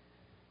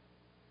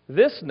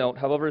 This note,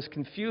 however, is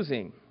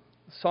confusing.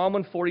 Psalm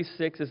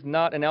 146 is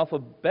not an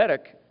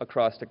alphabetic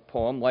acrostic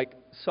poem like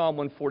Psalm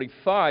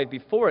 145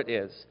 before it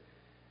is.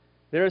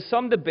 There is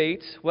some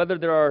debate whether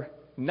there are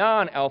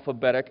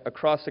non-alphabetic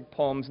acrostic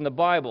poems in the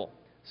Bible.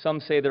 Some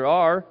say there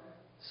are,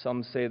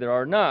 some say there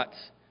are not.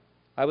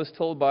 I was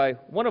told by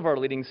one of our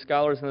leading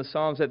scholars in the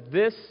Psalms that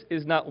this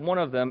is not one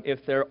of them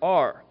if there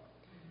are.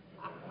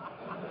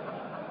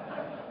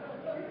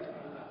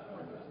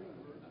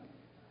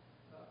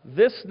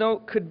 This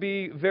note could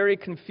be very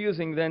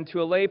confusing then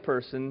to a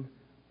layperson,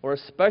 or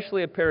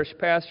especially a parish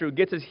pastor who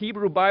gets his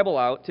Hebrew Bible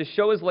out to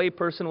show his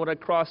layperson what an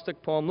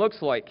acrostic poem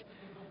looks like.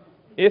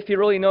 If he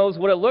really knows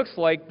what it looks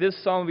like, this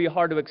psalm would be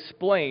hard to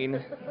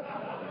explain.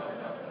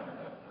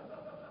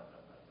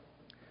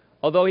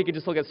 Although he could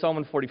just look at Psalm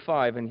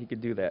 145 and he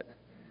could do that.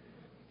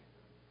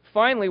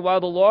 Finally, while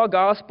the law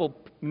gospel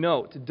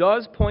note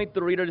does point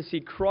the reader to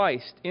see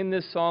Christ in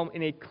this psalm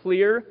in a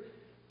clear,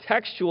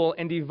 textual,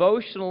 and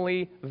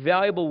devotionally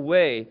valuable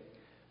way,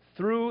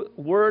 through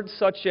words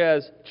such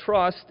as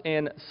trust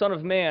and Son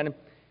of Man,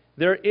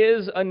 there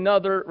is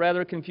another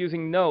rather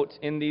confusing note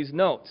in these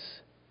notes,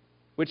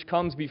 which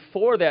comes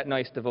before that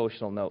nice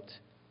devotional note.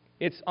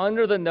 It's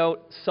under the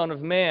note Son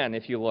of Man,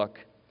 if you look.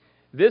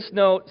 This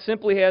note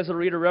simply has a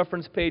reader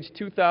reference page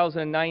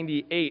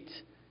 2098,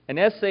 an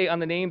essay on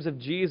the names of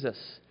Jesus.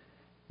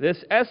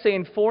 This essay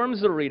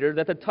informs the reader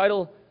that the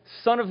title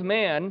Son of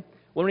Man,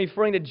 when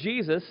referring to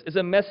Jesus, is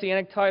a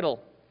messianic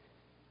title.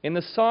 In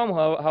the psalm,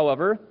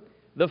 however,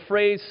 the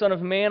phrase Son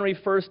of Man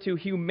refers to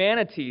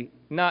humanity,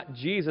 not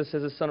Jesus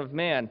as a Son of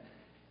Man.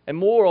 And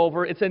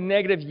moreover, it's a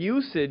negative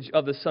usage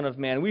of the Son of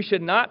Man. We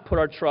should not put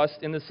our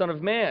trust in the Son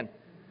of Man.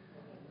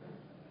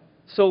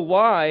 So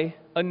why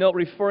a note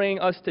referring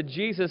us to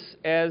Jesus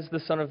as the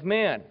Son of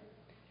Man?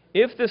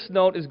 If this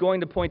note is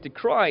going to point to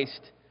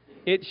Christ,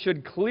 it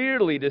should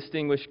clearly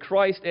distinguish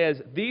Christ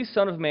as the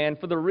Son of Man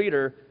for the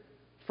reader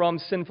from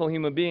sinful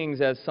human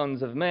beings as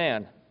sons of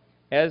man,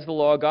 as the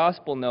law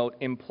gospel note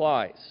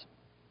implies.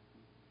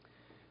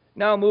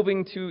 Now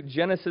moving to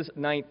Genesis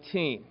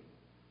 19,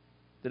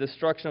 the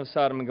destruction of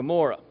Sodom and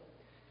Gomorrah.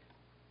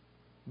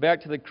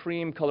 Back to the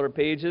cream-colored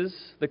pages,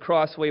 the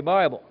Crossway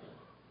Bible.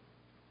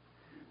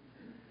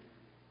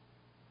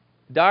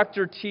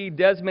 Dr. T.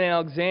 Desmond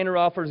Alexander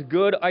offers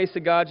good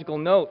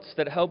isagogical notes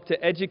that help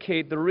to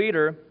educate the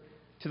reader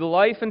to the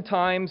life and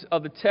times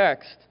of the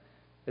text,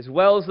 as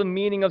well as the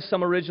meaning of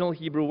some original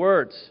Hebrew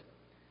words.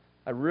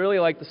 I really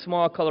like the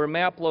small color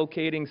map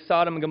locating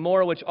Sodom and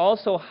Gomorrah, which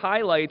also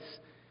highlights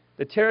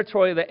the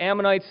territory of the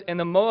Ammonites and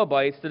the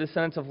Moabites, the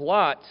descendants of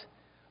Lot,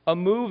 a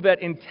move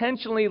that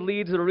intentionally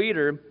leads the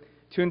reader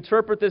to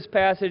interpret this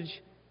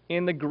passage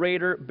in the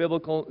greater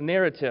biblical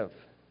narrative,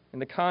 in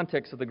the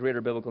context of the greater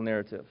biblical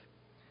narrative.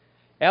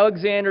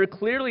 Alexander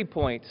clearly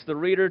points the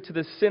reader to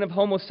the sin of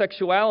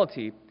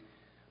homosexuality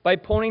by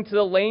pointing to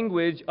the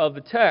language of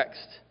the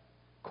text.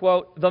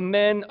 Quote, "The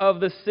men of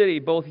the city,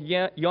 both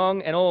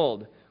young and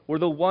old, were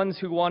the ones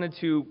who wanted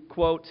to,"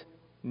 quote,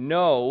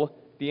 "know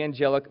the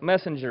angelic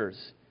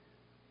messengers."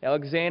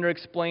 Alexander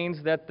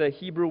explains that the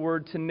Hebrew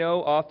word to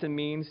know often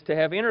means to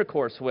have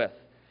intercourse with,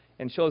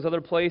 and shows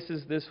other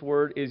places this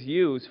word is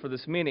used for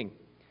this meaning.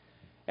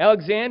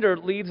 Alexander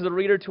leads the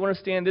reader to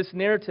understand this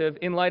narrative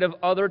in light of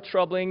other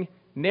troubling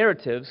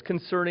narratives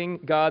concerning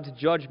God's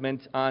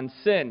judgment on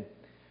sin.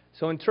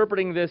 So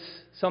interpreting this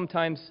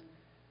sometimes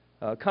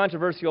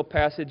controversial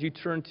passage, you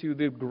turn to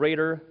the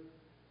greater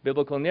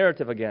biblical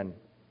narrative again.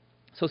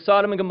 So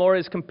Sodom and Gomorrah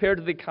is compared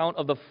to the account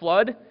of the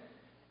flood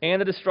and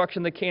the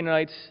destruction of the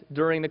Canaanites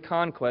during the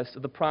conquest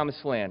of the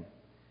Promised Land.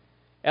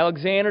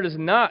 Alexander does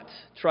not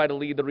try to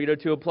lead the reader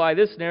to apply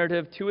this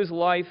narrative to his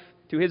life,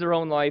 to his or her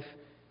own life,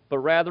 but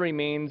rather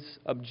remains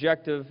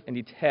objective and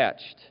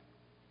detached.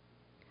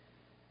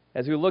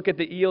 As we look at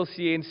the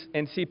ELCA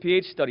and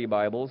CPH study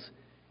Bibles,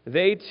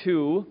 they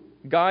too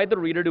guide the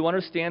reader to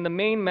understand the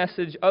main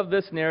message of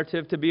this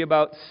narrative to be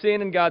about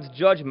sin and God's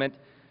judgment,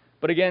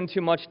 but again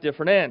to much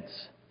different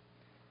ends.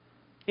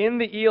 In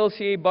the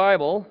ELCA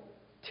Bible,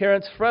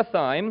 Terence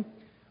Frethheim,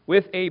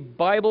 with a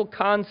Bible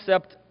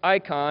concept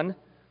icon,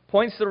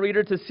 points the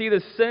reader to see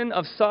the sin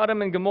of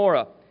Sodom and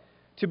Gomorrah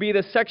to be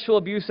the sexual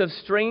abuse of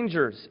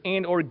strangers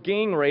and or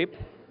gang rape,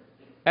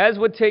 as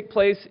would take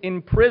place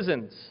in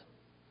prisons.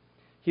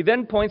 He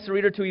then points the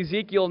reader to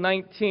Ezekiel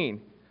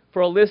 19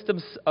 for a list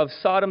of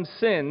Sodom's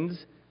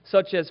sins,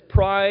 such as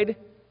pride,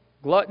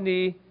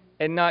 gluttony,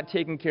 and not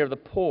taking care of the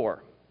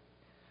poor.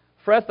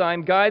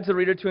 Frethheim guides the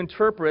reader to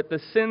interpret the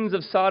sins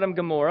of Sodom and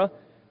Gomorrah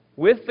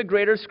with the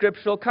greater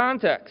scriptural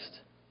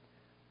context.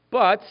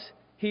 But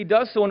he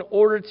does so in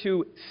order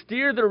to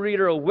steer the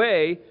reader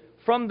away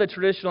from the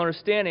traditional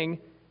understanding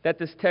that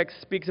this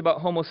text speaks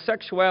about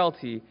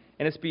homosexuality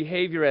and its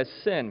behavior as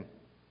sin.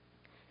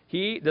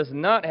 He does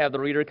not have the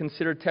reader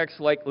consider texts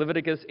like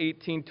Leviticus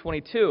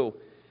 18:22,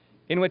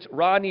 in which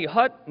Rodney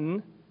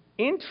Hutton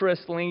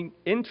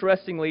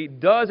interestingly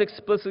does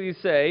explicitly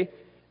say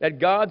that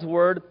God's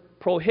word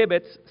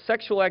prohibits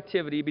sexual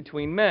activity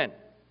between men.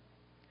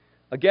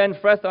 Again,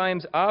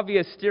 Frethheim's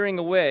obvious steering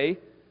away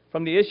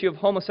from the issue of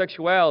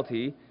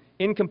homosexuality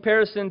in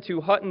comparison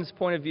to Hutton's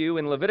point of view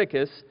in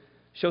Leviticus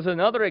shows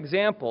another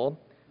example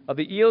of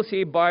the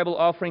ELCA Bible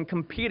offering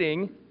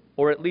competing,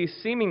 or at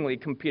least seemingly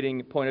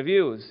competing, point of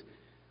views,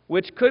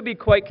 which could be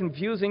quite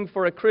confusing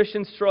for a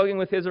Christian struggling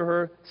with his or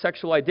her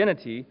sexual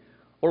identity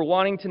or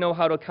wanting to know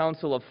how to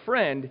counsel a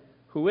friend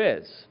who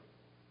is.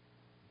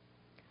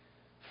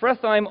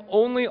 Frethheim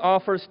only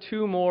offers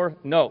two more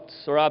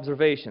notes or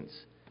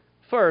observations.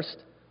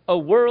 First, a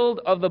World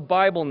of the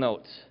Bible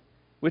note,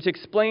 which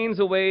explains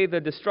away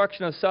the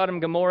destruction of Sodom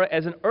and Gomorrah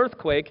as an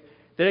earthquake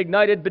that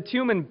ignited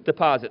bitumen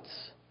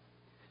deposits.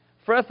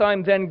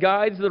 Frethheim then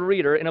guides the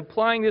reader in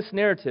applying this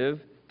narrative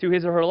to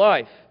his or her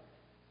life.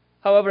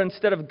 However,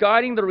 instead of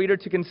guiding the reader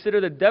to consider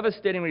the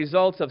devastating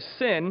results of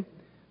sin,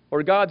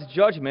 or God's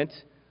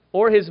judgment,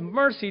 or his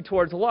mercy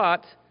towards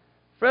Lot,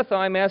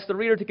 Frethheim asks the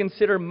reader to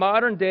consider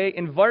modern-day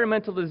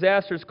environmental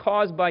disasters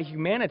caused by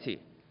humanity.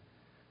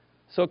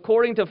 So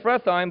according to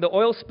Frethheim, the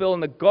oil spill in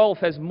the Gulf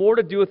has more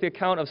to do with the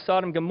account of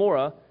Sodom and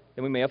Gomorrah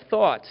than we may have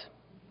thought.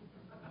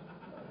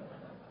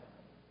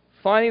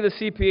 Finally, the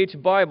CPH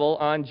Bible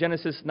on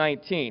Genesis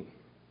 19.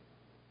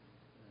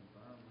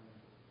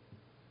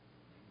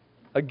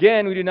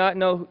 Again, we do not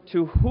know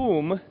to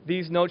whom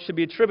these notes should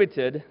be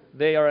attributed.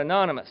 They are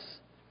anonymous.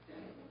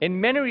 In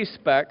many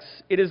respects,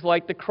 it is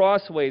like the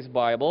Crossways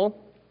Bible.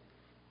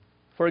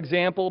 For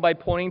example, by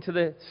pointing to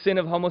the sin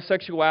of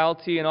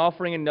homosexuality and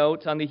offering a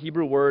note on the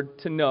Hebrew word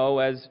to know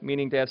as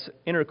meaning to have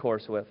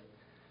intercourse with.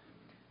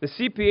 The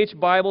CPH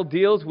Bible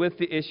deals with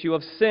the issue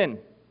of sin.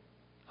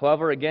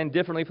 However, again,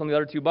 differently from the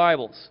other two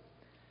Bibles.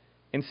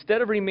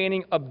 Instead of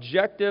remaining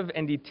objective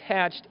and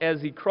detached as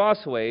the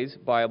Crossways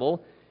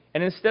Bible,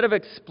 and instead of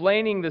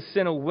explaining the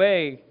sin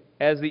away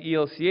as the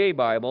ELCA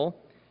Bible,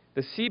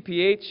 the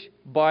CPH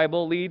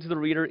Bible leads the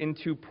reader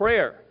into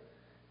prayer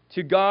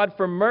to God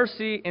for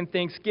mercy and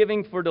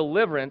thanksgiving for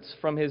deliverance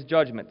from his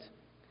judgment.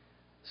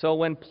 So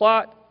when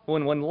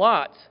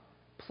Lot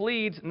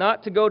pleads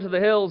not to go to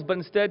the hills, but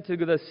instead to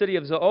the city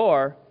of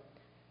Zoar,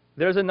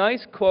 there's a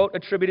nice quote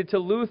attributed to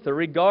Luther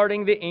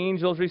regarding the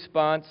angel's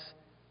response,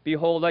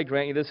 "Behold, I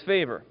grant you this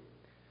favor."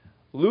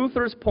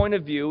 Luther's point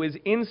of view is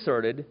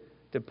inserted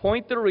to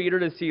point the reader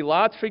to see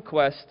Lot's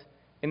request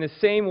in the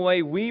same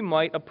way we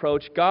might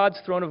approach God's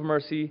throne of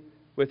mercy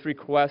with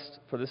requests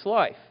for this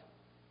life.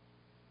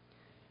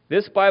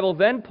 This Bible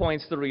then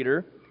points the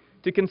reader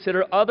to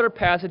consider other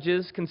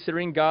passages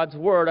considering God's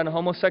word on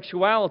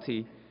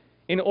homosexuality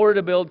in order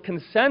to build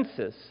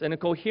consensus and a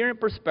coherent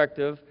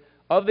perspective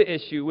of the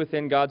issue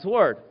within God's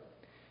word.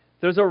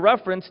 There's a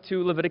reference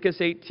to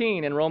Leviticus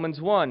 18 and Romans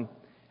 1,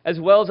 as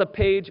well as a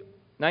page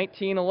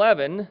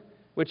 1911,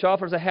 which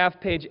offers a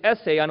half-page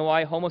essay on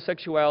why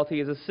homosexuality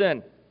is a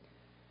sin.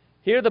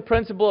 Here, the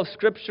principle of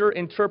Scripture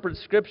interprets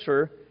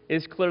Scripture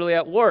is clearly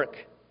at work.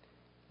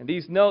 And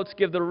these notes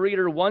give the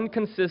reader one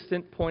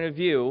consistent point of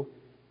view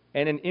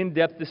and an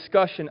in-depth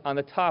discussion on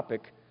the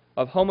topic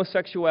of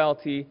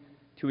homosexuality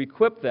to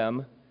equip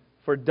them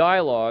for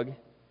dialogue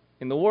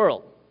in the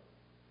world.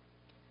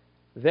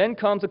 Then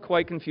comes a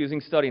quite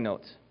confusing study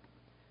note.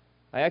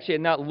 I actually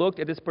had not looked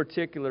at this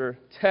particular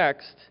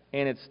text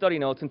and its study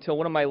notes until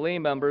one of my lay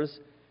members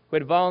who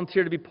had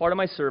volunteered to be part of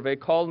my survey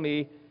called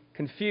me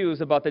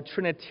confused about the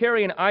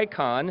Trinitarian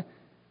icon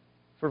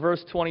for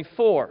verse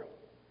 24.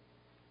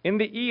 In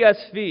the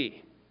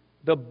ESV,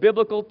 the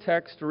biblical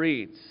text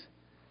reads,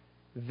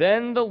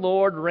 "Then the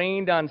Lord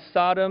rained on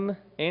Sodom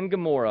and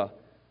Gomorrah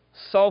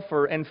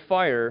sulfur and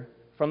fire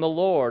from the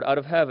Lord out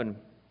of heaven."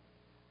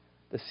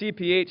 The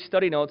CPH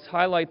study notes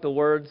highlight the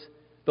words,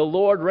 "The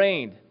Lord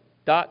rained, ...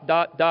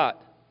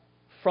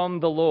 from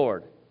the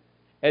Lord,"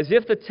 as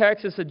if the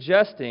text is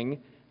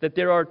suggesting that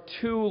there are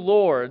two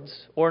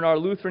Lords, or in our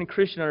Lutheran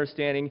Christian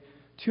understanding,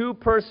 two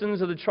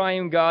persons of the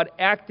triune God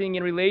acting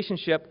in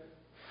relationship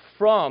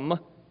from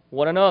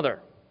one another.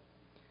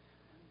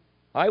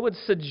 I would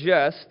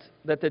suggest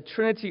that the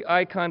Trinity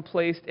icon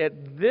placed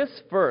at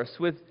this verse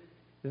with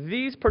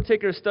these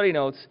particular study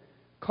notes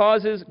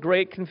causes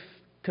great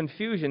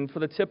confusion for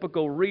the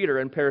typical reader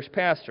and parish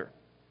pastor.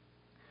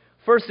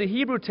 First, the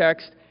Hebrew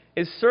text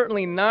is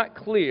certainly not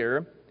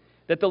clear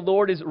that the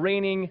Lord is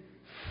reigning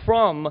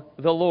from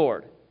the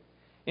Lord.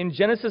 In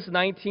Genesis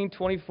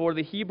 19:24,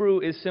 the Hebrew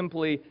is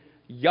simply,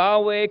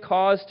 "Yahweh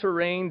caused to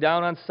rain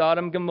down on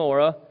Sodom and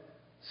Gomorrah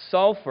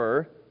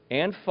sulfur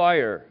and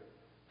fire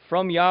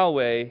from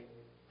Yahweh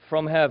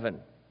from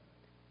heaven."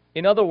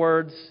 In other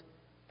words,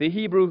 the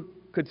Hebrew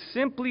could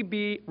simply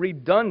be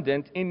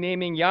redundant in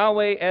naming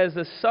Yahweh as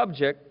the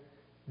subject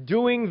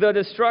doing the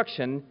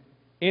destruction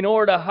in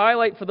order to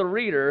highlight for the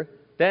reader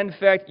that in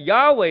fact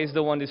Yahweh is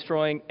the one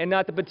destroying and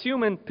not the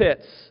bitumen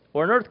pits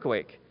or an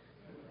earthquake.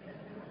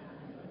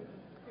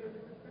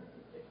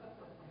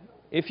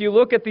 If you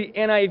look at the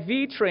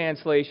NIV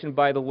translation,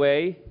 by the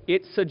way,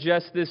 it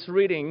suggests this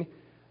reading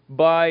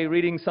by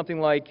reading something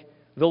like,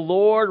 "The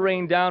Lord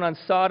rained down on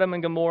Sodom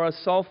and Gomorrah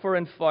sulfur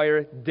and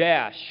fire,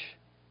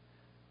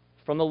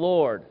 from the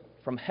Lord,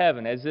 from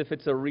heaven," as if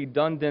it's a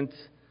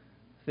redundant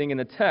thing in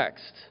the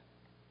text.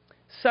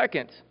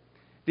 Second,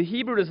 the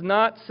Hebrew does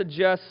not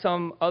suggest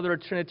some other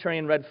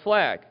Trinitarian red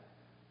flag,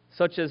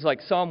 such as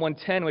like Psalm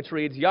 110, which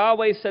reads,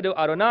 "Yahweh said to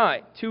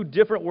Adonai," two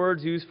different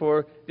words used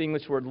for the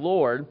English word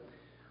Lord.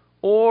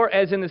 Or,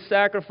 as in the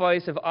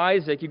sacrifice of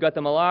Isaac, you got the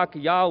Malach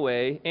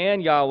Yahweh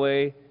and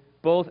Yahweh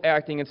both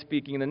acting and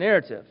speaking in the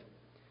narrative.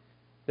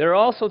 There are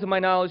also, to my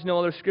knowledge, no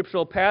other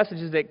scriptural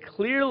passages that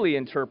clearly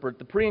interpret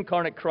the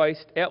pre-incarnate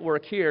Christ at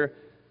work here,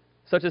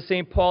 such as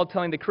St. Paul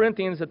telling the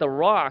Corinthians that the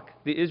rock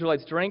the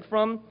Israelites drank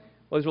from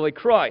was really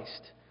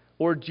Christ,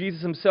 or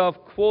Jesus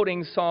himself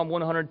quoting Psalm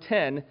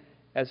 110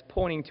 as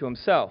pointing to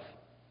himself.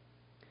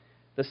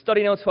 The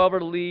study notes,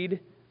 however, lead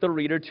the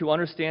reader to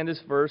understand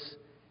this verse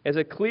as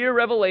a clear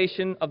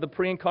revelation of the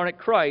pre-incarnate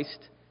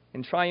Christ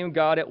and triune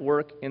God at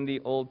work in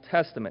the Old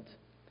Testament.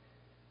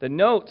 The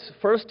notes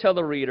first tell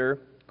the reader,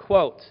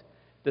 quote,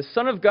 "The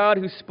Son of God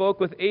who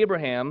spoke with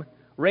Abraham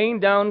rained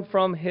down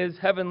from his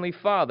heavenly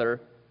Father,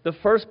 the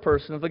first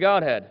person of the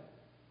Godhead."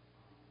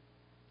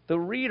 The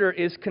reader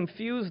is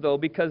confused, though,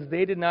 because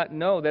they did not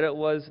know that it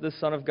was the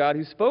Son of God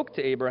who spoke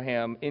to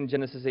Abraham in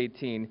Genesis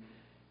 18,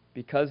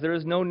 because there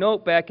is no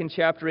note back in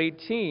chapter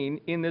 18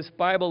 in this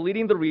Bible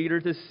leading the reader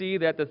to see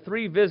that the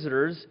three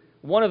visitors,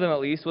 one of them at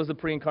least, was the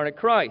pre-incarnate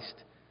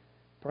Christ.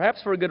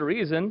 Perhaps for a good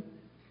reason.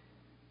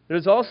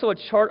 There's also a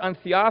chart on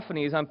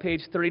theophanies on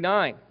page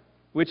 39,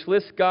 which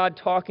lists God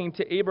talking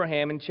to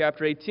Abraham in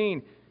chapter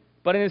 18.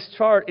 But in this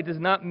chart, it does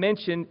not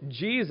mention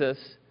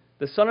Jesus,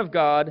 the Son of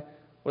God,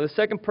 or the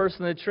second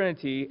person of the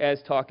Trinity,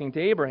 as talking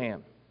to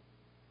Abraham.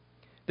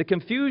 The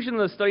confusion of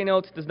the study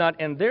notes does not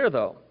end there,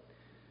 though.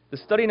 The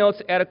study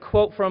notes add a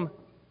quote from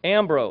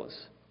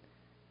Ambrose.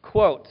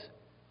 Quote,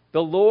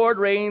 "The Lord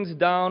rains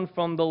down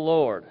from the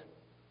Lord,"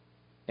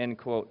 end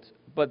quote.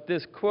 But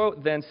this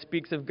quote then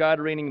speaks of God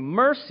raining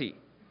mercy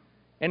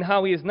and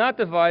how he is not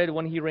divided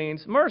when he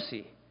rains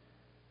mercy.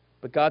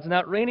 But God's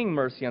not raining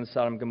mercy on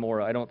Sodom and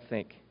Gomorrah, I don't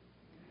think.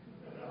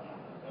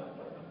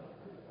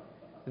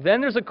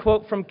 Then there's a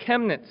quote from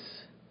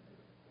Chemnitz.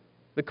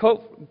 The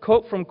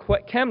quote from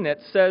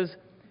Chemnitz says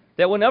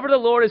that whenever the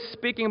Lord is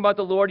speaking about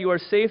the Lord, you are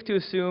safe to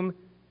assume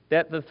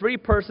that the three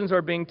persons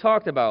are being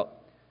talked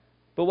about.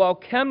 But while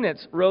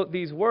Chemnitz wrote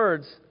these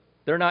words,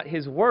 they're not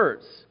his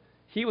words.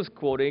 He was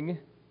quoting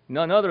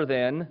none other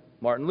than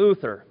Martin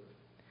Luther.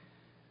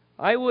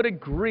 I would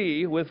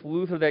agree with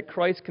Luther that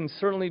Christ can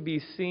certainly be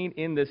seen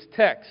in this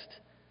text.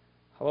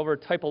 However,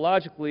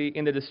 typologically,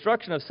 in the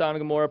destruction of Sodom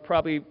and Gomorrah,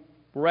 probably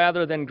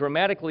rather than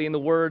grammatically in the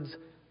words,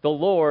 the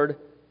Lord, ...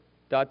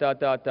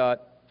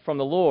 from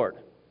the Lord.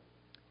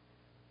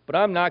 But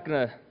I'm not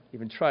going to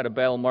even try to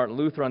battle Martin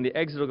Luther on the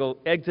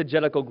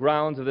exegetical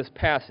grounds of this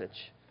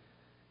passage.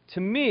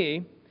 To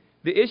me,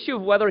 the issue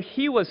of whether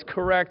he was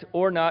correct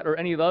or not, or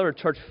any of the other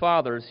church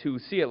fathers who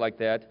see it like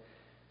that,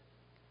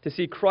 to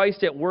see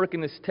Christ at work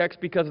in this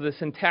text because of the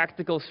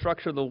syntactical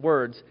structure of the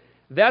words,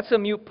 that's a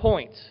moot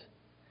point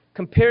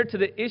compared to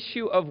the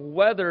issue of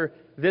whether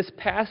this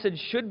passage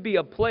should be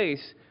a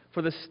place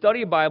for the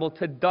study Bible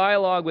to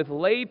dialogue with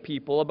lay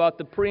people about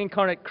the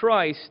pre-incarnate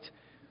Christ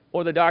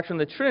or the doctrine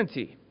of the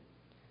Trinity.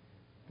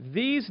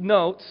 These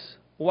notes,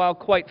 while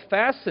quite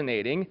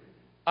fascinating,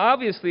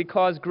 obviously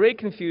caused great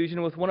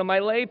confusion with one of my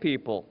lay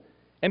people.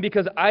 And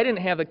because I didn't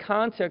have the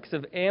context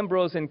of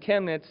Ambrose and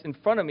Chemnitz in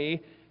front of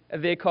me,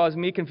 they caused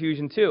me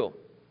confusion too.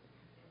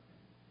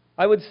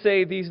 I would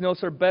say these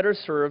notes are better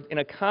served in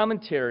a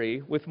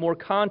commentary with more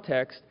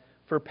context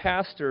for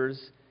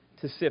pastors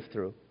to sift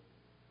through.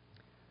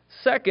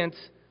 Second,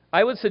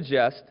 I would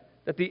suggest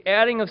that the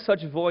adding of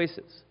such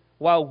voices,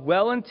 while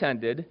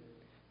well-intended,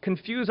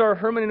 confuse our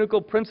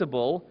hermeneutical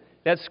principle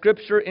that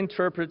Scripture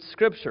interprets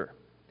Scripture.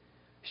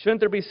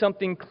 Shouldn't there be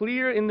something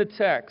clear in the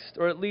text,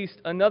 or at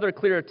least another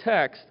clear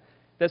text,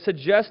 that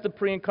suggests the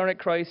pre-incarnate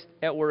Christ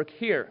at work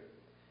here?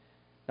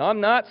 Now,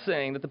 I'm not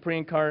saying that the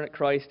pre-incarnate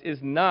Christ is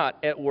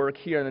not at work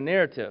here in the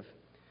narrative,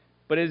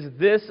 but is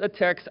this a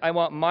text I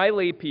want my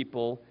lay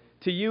people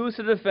to use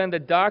to defend the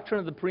doctrine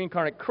of the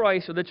pre-incarnate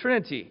Christ or the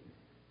Trinity?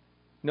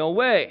 No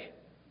way.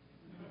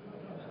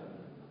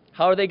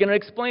 How are they going to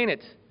explain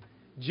it?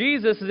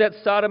 Jesus is at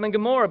Sodom and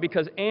Gomorrah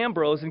because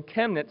Ambrose and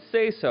Chemnitz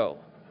say so.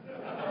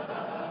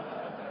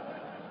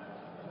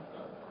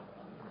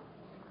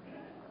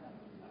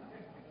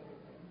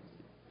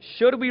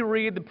 Should we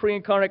read the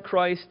pre-incarnate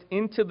Christ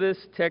into this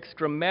text,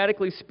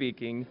 grammatically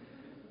speaking,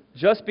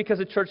 just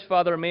because a church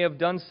father may have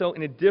done so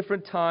in a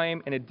different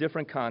time and a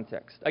different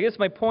context? I guess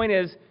my point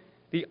is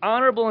the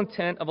honorable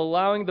intent of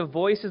allowing the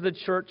voices of the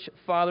church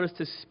fathers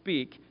to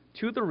speak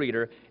to the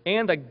reader,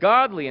 and the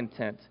godly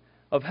intent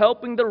of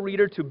helping the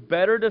reader to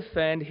better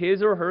defend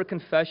his or her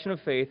confession of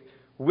faith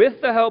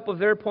with the help of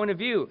their point of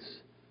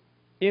views,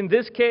 in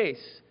this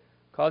case,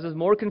 causes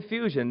more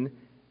confusion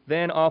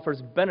than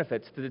offers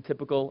benefits to the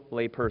typical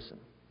lay person.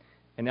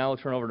 And now I'll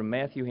turn over to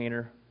Matthew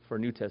Hayner for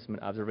New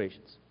Testament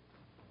observations.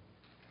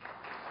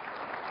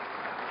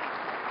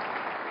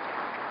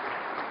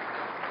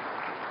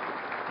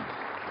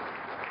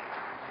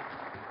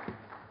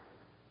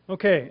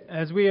 Okay,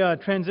 as we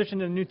transition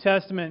to the New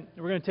Testament,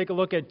 we're going to take a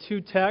look at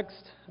two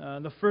texts.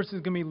 The first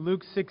is going to be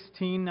Luke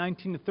 16,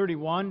 19 to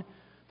 31,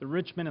 the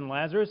rich man and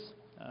Lazarus.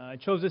 I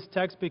chose this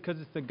text because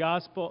it's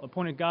the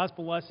appointed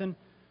gospel lesson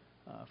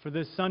for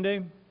this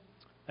Sunday.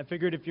 I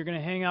figured if you're going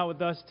to hang out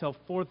with us till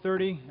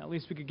 4:30, at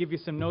least we could give you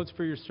some notes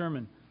for your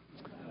sermon.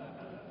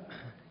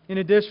 In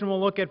addition,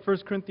 we'll look at 1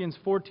 Corinthians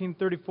 14,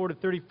 34 to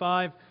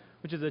 35,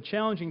 which is a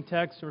challenging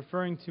text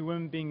referring to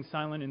women being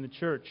silent in the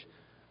church.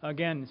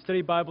 Again,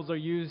 study Bibles are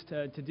used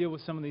to deal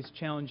with some of these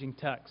challenging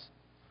texts.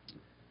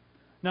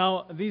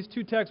 Now, these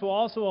two texts will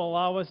also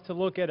allow us to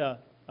look at a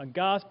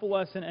gospel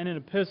lesson and an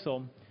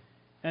epistle,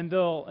 and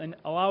they'll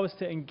allow us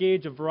to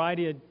engage a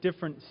variety of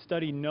different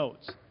study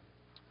notes.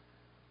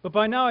 But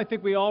by now, I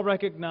think we all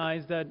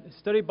recognize that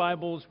study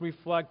Bibles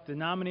reflect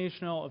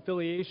denominational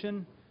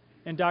affiliation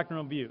and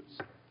doctrinal views.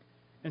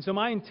 And so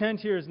my intent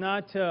here is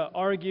not to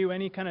argue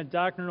any kind of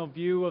doctrinal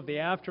view of the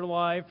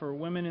afterlife or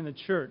women in the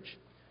church,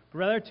 but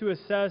rather to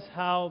assess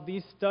how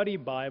these study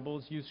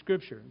Bibles use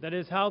Scripture. That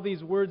is, how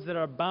these words that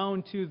are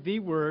bound to the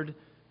Word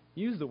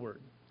use the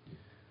Word.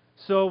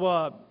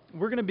 So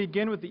we're going to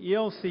begin with the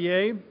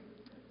ELCA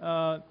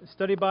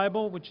study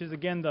Bible, which is,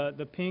 again,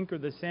 the pink or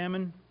the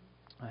salmon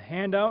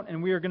handout,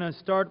 and we are going to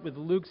start with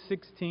Luke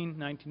 16,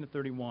 19 to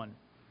 31.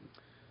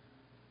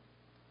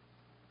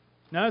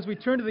 Now, as we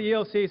turn to the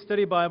ELCA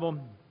study Bible,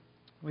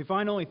 we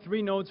find only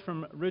 3 notes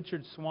from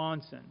Richard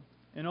Swanson,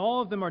 and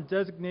all of them are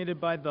designated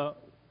by the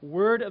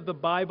Word of the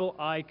Bible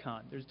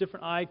icon. There's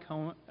different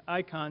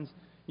icons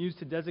used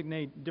to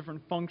designate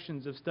different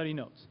functions of study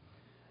notes.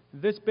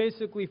 This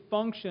basically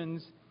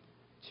functions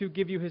to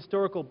give you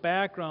historical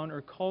background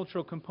or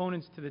cultural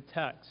components to the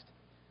text.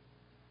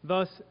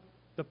 Thus,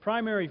 the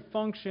primary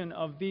function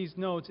of these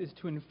notes is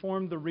to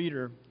inform the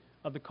reader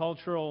of the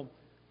cultural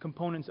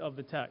components of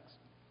the text.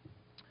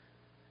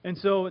 And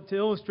so, to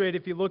illustrate,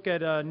 if you look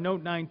at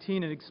note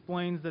 19, it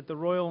explains that the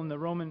royal and the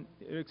Roman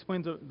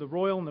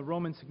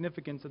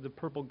significance of the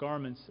purple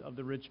garments of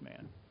the rich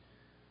man.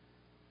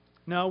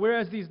 Now,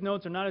 whereas these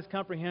notes are not as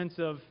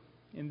comprehensive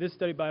in this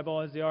study Bible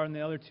as they are in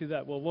the other two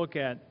that we'll look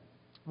at,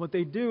 what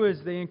they do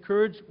is they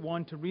encourage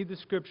one to read the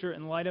Scripture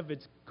in light of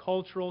its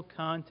cultural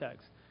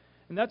context.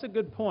 And that's a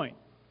good point.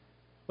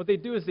 What they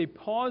do is they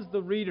pause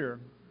the reader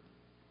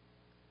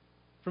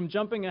from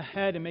jumping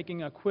ahead and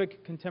making a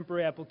quick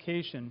contemporary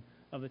application.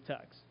 of the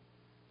text.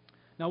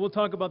 Now, we'll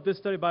talk about this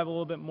study Bible a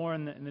little bit more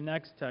in the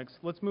next text.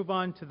 Let's move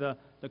on to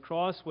the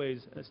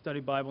Crossways study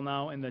Bible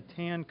now in the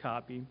tan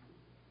copy.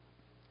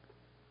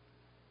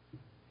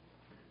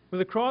 With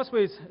the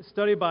Crossways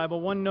study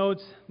Bible, one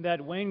notes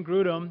that Wayne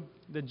Grudem,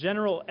 the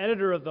general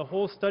editor of the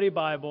whole study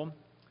Bible,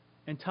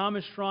 and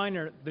Thomas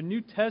Schreiner, the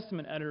New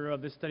Testament editor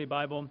of this study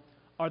Bible,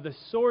 are the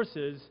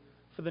sources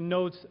for the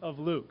notes of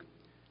Luke.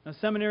 Now,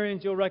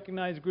 seminarians, you'll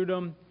recognize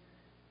Grudem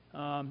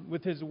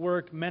with his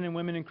work, Men and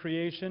Women in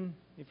Creation,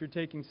 if you're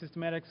taking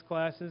systematics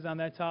classes on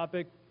that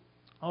topic.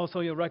 Also,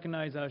 you'll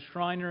recognize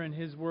Schreiner and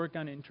his work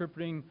on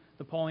interpreting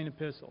the Pauline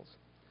epistles.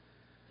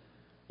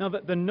 Now,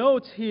 the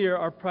notes here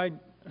are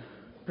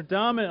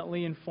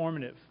predominantly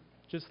informative,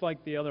 just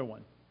like the other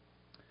one.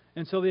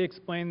 And so they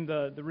explain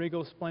the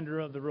regal splendor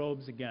of the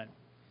robes again.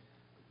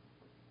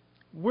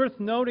 Worth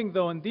noting,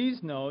 though, in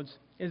these notes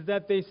is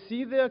that they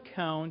see the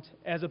account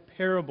as a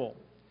parable.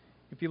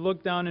 If you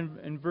look down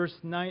in verse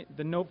 9,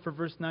 the note for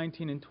verse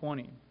 19 and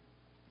 20.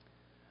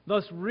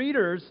 Thus,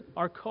 readers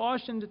are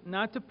cautioned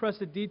not to press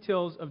the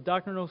details of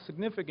doctrinal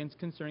significance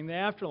concerning the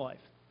afterlife.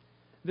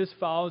 This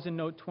follows in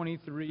note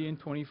 23 and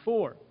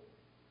 24.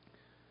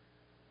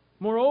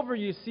 Moreover,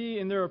 you see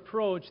in their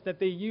approach that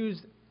they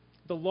use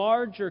the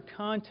larger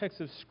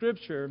context of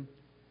Scripture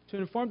to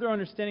inform their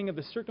understanding of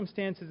the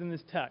circumstances in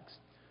this text.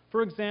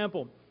 For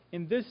example,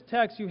 in this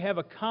text you have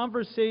a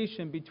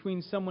conversation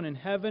between someone in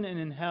heaven and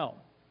in hell.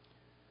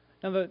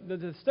 Now,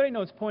 the study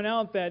notes point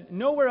out that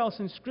nowhere else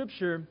in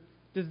Scripture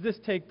does this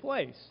take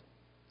place.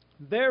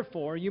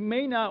 Therefore, you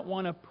may not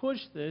want to push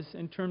this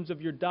in terms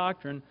of your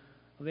doctrine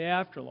of the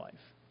afterlife.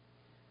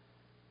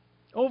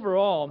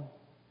 Overall,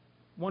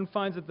 one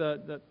finds that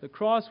the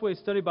Crossway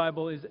Study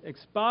Bible is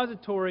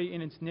expository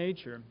in its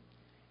nature,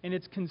 and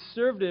it's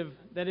conservative,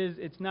 that is,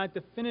 it's not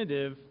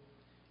definitive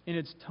in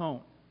its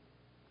tone.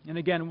 And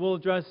again, we'll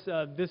address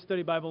this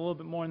study Bible a little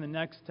bit more in the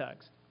next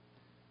text.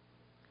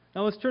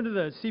 Now let's turn to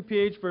the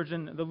CPH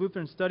version, the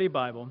Lutheran Study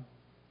Bible,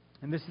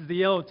 and this is the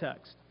yellow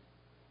text.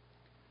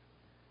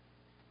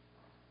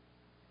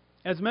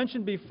 As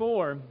mentioned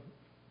before,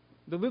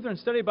 the Lutheran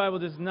Study Bible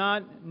does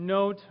not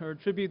note or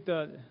attribute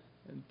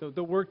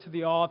the work to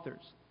the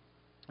authors.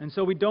 And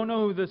so we don't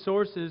know who the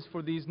source is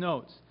for these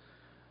notes.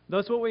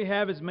 Thus what we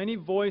have is many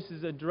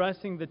voices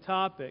addressing the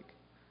topic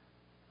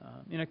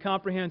in a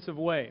comprehensive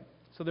way.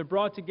 So they're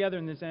brought together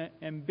in this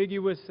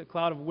ambiguous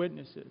cloud of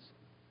witnesses.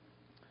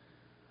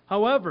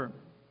 However,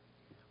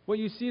 what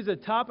you see is a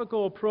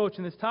topical approach,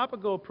 and this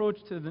topical approach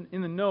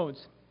in the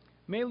notes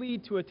may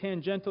lead to a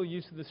tangential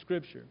use of the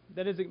Scripture.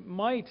 That is, it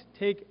might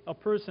take a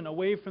person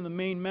away from the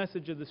main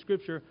message of the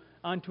Scripture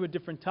onto a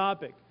different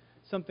topic,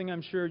 something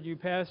I'm sure you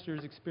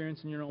pastors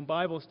experience in your own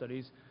Bible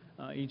studies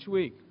each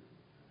week.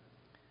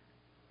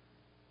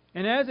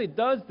 And as it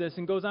does this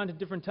and goes on to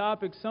different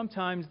topics,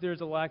 sometimes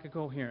there's a lack of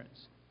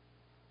coherence.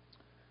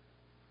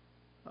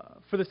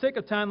 For the sake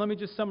of time, let me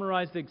just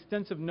summarize the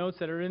extensive notes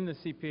that are in the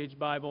CPH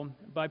Bible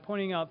by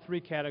pointing out three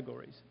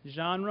categories: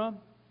 genre,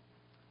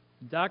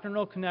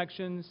 doctrinal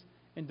connections,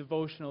 and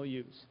devotional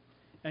use.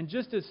 And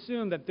just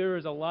assume that there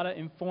is a lot of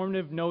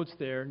informative notes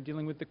there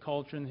dealing with the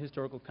culture and the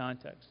historical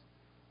context.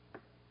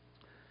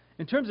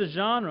 In terms of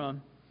genre,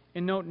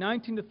 in note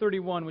 19 to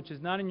 31, which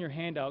is not in your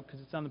handout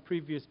because it's on the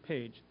previous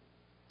page,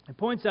 it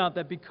points out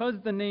that because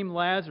the name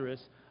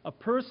Lazarus, a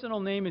personal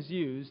name, is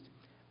used,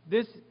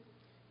 this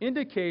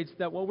indicates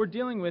that what we're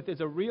dealing with is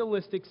a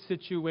realistic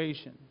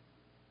situation.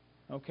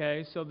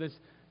 Okay, so this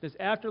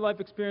afterlife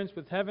experience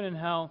with heaven and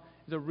hell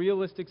is a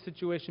realistic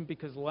situation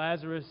because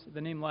Lazarus, the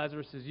name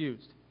Lazarus, is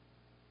used.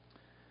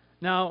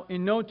 Now,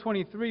 in note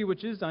 23,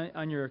 which is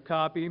on your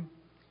copy,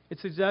 it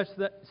suggests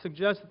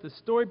that the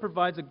story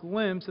provides a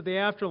glimpse of the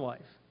afterlife,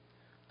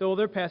 though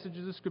other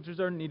passages of Scriptures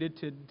are needed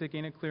to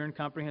gain a clear and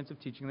comprehensive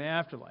teaching of the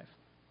afterlife.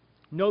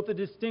 Note the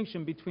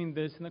distinction between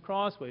this and the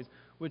Crossways,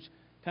 which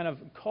kind of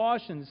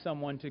cautions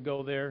someone to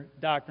go there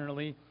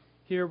doctrinally.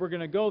 Here we're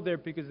going to go there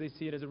because they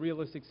see it as a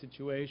realistic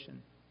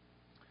situation.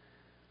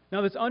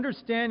 Now, this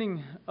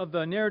understanding of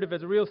the narrative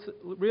as a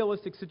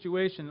realistic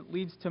situation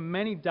leads to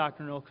many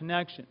doctrinal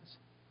connections.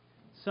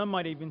 Some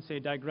might even say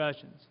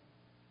digressions.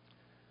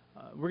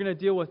 We're going to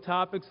deal with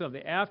topics of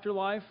the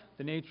afterlife,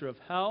 the nature of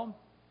hell,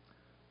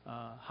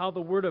 how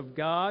the Word of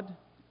God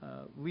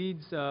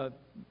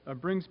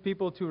brings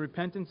people to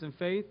repentance and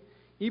faith.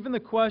 Even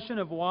the question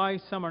of why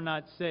some are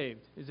not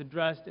saved is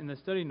addressed in the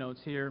study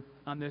notes here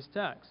on this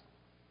text.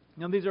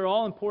 Now, these are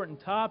all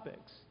important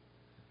topics.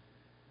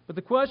 But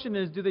the question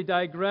is, do they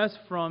digress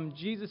from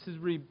Jesus'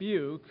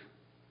 rebuke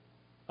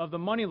of the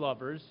money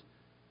lovers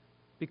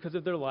because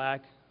of their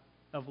lack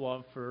of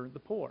love for the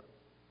poor?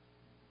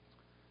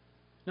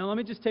 Now, let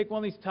me just take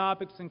one of these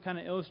topics and kind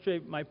of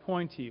illustrate my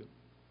point to you.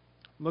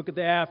 Look at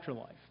the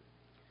afterlife.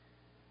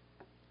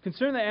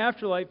 Concerning the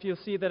afterlife, you'll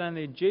see that on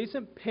the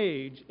adjacent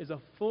page is a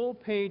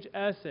full-page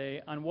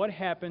essay on what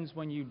happens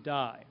when you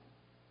die.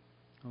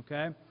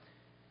 Okay?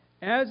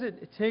 As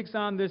it takes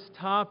on this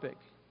topic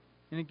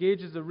and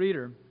engages the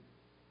reader,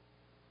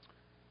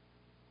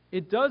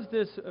 it does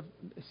this,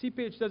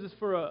 CPH does this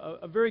for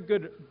a very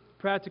good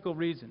practical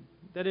reason.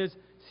 That is,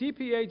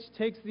 CPH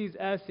takes these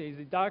essays,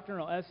 the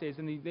doctrinal essays,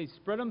 and they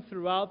spread them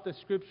throughout the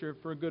Scripture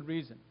for a good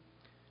reason.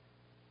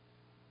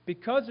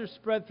 Because they're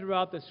spread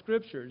throughout the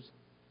Scriptures,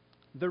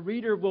 the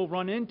reader will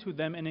run into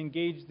them and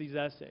engage these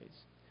essays.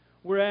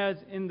 Whereas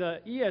in the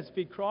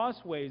ESV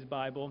Crossways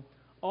Bible,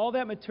 all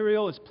that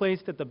material is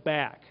placed at the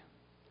back,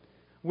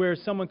 where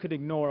someone could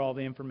ignore all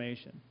the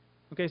information.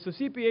 Okay, so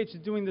CPH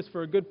is doing this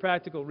for a good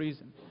practical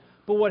reason.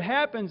 But what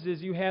happens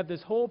is you have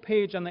this whole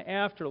page on the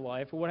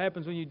afterlife, or what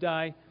happens when you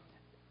die,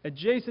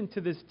 adjacent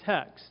to this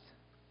text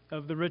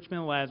of the rich man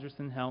and Lazarus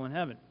in hell and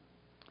heaven.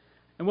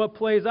 And what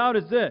plays out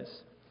is this.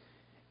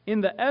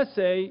 In the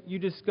essay, you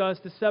discuss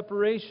the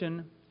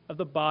separation of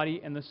the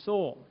body and the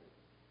soul.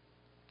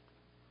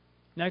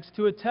 Next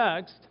to a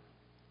text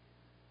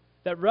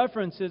that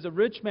references a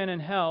rich man in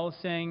hell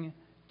saying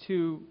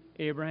to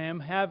Abraham,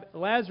 have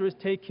Lazarus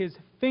take his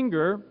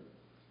finger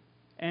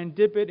and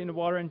dip it in the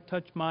water and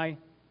touch my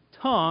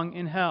tongue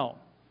in hell.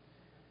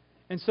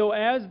 And so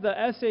as the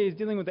essay is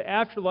dealing with the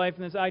afterlife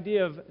and this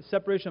idea of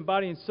separation of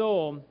body and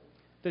soul,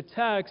 the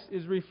text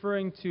is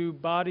referring to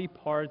body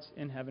parts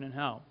in heaven and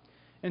hell.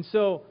 And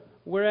so,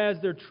 whereas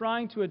they're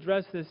trying to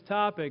address this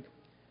topic,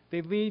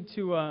 they lead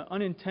to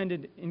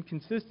unintended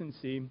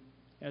inconsistency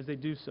as they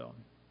do so.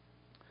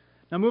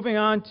 Now, moving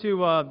on to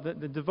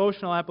the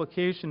devotional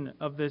application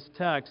of this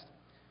text,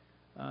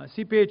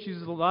 CPH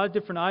uses a lot of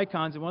different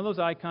icons, and one of those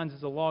icons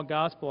is a law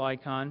gospel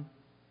icon.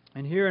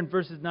 And here in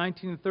verses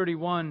 19 and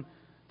 31,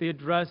 they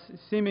address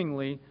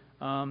seemingly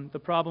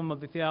the problem of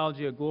the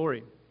theology of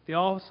glory. They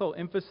also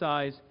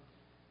emphasize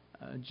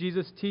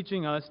Jesus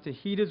teaching us to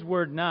heed His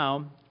word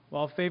now,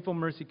 while faithful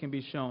mercy can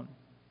be shown.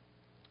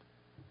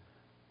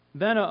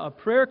 Then a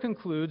prayer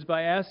concludes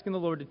by asking the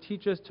Lord to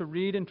teach us to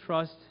read and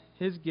trust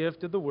His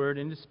gift of the Word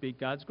and to speak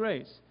God's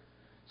grace.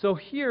 So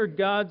here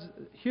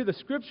the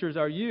Scriptures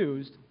are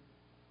used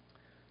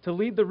to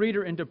lead the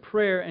reader into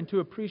prayer and to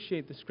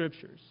appreciate the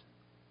Scriptures.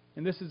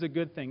 And this is a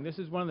good thing. This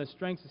is one of the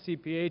strengths of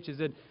CPH, is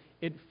that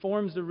it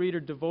forms the reader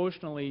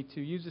devotionally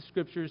to use the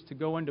Scriptures to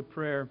go into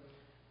prayer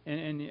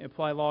and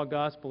apply law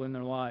gospel in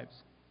their lives.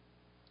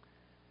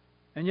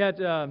 And yet,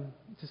 to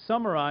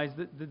summarize,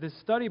 the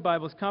Study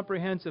Bible's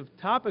comprehensive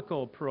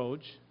topical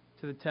approach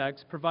to the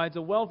text provides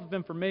a wealth of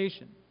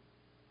information.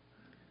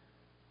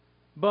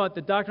 But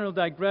the doctrinal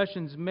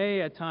digressions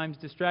may at times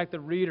distract the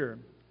reader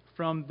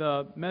from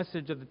the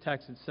message of the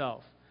text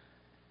itself.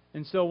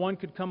 And so one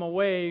could come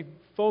away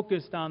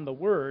focused on the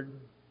Word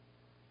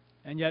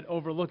and yet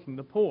overlooking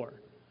the poor.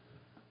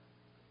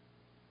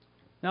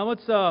 Now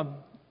let's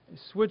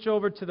switch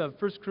over to the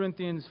 1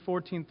 Corinthians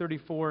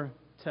 14:34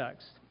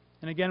 text.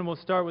 And again, we'll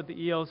start with the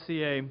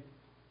ELCA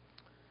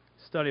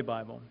Study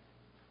Bible.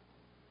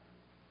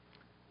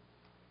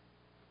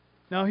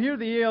 Now here,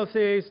 the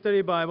ELCA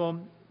Study Bible,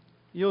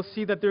 you'll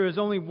see that there is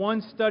only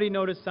one study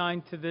note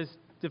assigned to this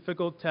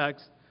difficult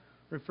text,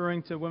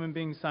 referring to women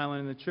being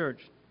silent in the church.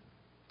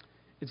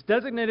 It's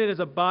designated as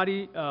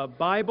a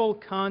Bible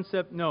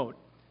concept note,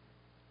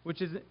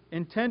 which is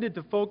intended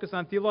to focus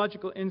on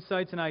theological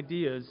insights and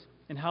ideas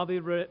and how they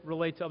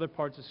relate to other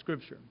parts of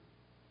Scripture.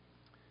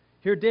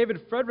 Here,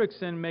 David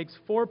Fredrickson makes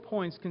 4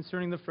 points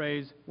concerning the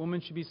phrase,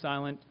 women should be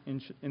silent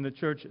in the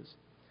churches.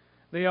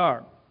 They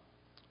are,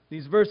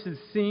 these verses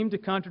seem to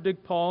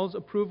contradict Paul's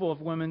approval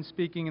of women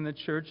speaking in the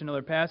church in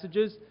other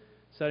passages,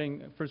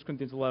 citing 1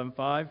 Corinthians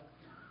 11:5.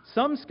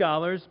 Some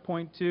scholars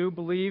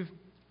believe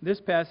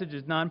this passage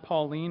is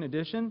non-Pauline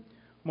addition,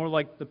 more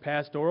like the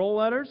pastoral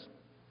letters.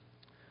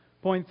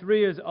 Point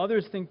 3 is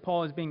others think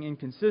Paul is being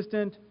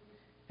inconsistent.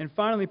 And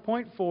finally,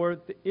 point 4,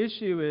 the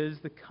issue is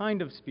the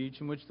kind of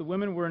speech in which the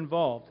women were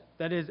involved.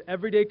 That is,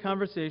 everyday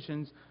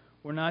conversations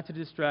were not to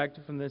distract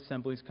from the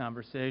assembly's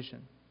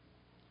conversation.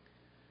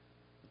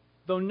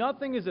 Though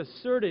nothing is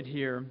asserted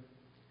here,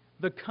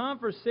 the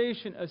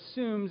conversation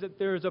assumes that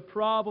there is a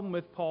problem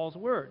with Paul's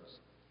words.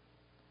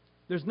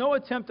 There's no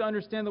attempt to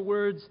understand the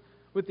words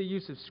with the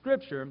use of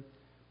Scripture,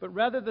 but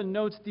rather the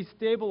notes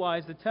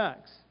destabilize the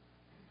text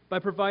by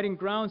providing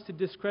grounds to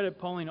discredit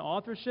Pauline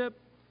authorship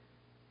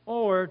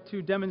or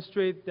to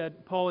demonstrate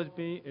that Paul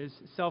is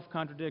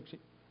self-contradiction,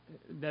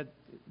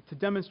 to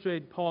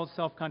demonstrate Paul's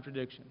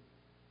self-contradiction.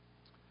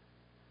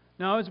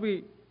 Now, as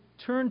we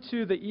turn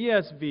to the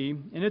ESV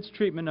and its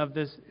treatment of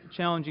this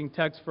challenging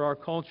text for our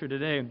culture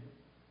today,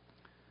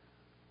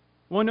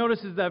 one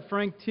notices that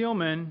Frank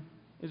Thielman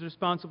is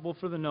responsible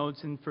for the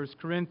notes in 1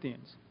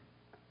 Corinthians.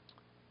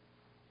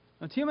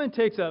 Now, Thielman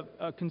takes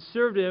a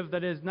conservative,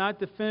 that is not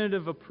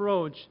definitive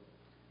approach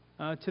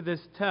to this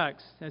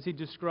text as he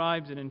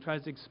describes it and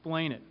tries to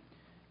explain it.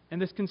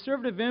 And this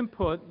conservative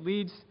input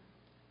leads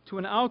to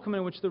an outcome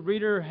in which the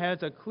reader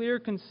has a clear,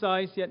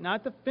 concise, yet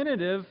not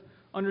definitive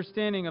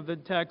understanding of the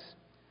text,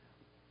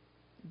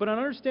 but an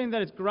understanding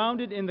that it's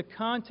grounded in the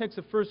context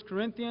of 1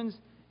 Corinthians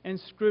and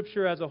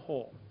Scripture as a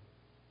whole.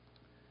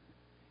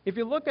 If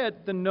you look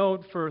at the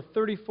note for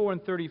 34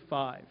 and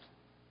 35,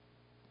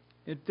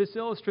 this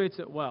illustrates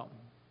it well.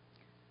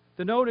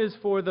 The note is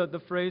for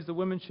the phrase, the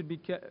women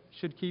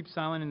should keep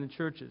silent in the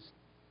churches.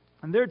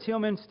 And there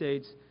Thielman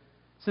states,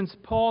 Since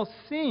Paul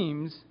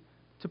seems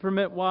to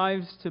permit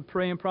wives to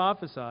pray and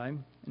prophesy,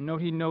 and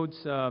note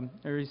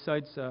he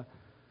cites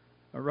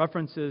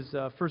references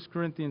 1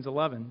 Corinthians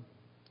 11,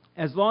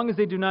 as long as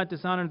they do not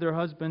dishonor their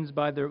husbands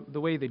by the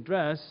way they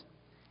dress,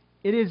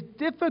 it is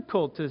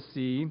difficult to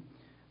see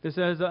this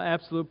as an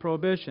absolute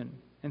prohibition.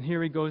 And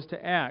here he goes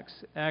to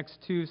Acts. Acts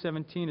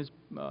 2:17 is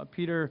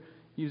Peter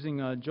using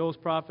Joel's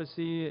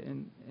prophecy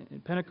in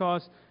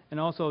Pentecost, and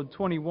also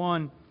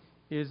 21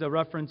 is a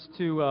reference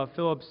to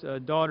Philip's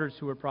daughters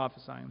who were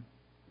prophesying.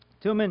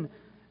 Tillman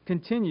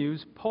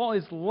continues, Paul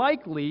is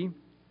likely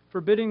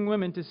forbidding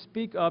women to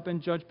speak up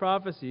and judge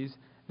prophecies.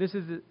 This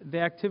is the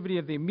activity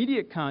of the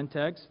immediate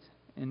context,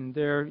 and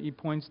there he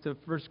points to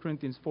 1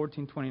 Corinthians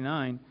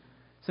 14:29,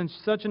 since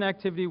such an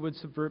activity would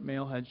subvert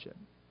male headship.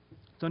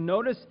 So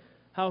notice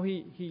how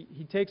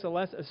he takes a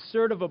less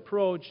assertive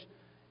approach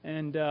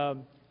and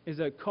is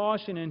a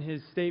caution in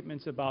his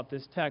statements about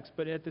this text,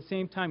 but at the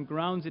same time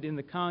grounds it in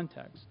the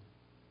context.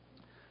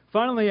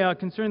 Finally,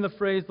 concerning the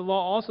phrase, the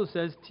law also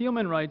says,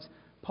 Thielman writes,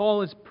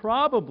 Paul is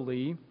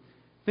probably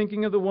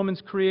thinking of the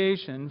woman's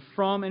creation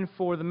from and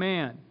for the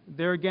man.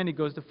 There again, he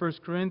goes to 1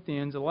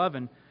 Corinthians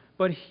 11.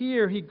 But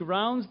here, he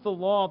grounds the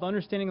law, the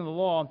understanding of the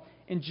law,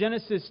 in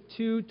Genesis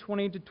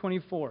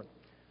 2:20-24.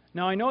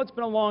 Now, I know it's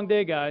been a long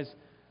day, guys,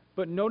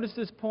 but notice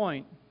this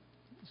point.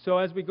 So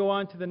as we go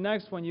on to the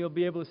next one, you'll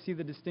be able to see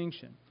the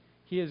distinction.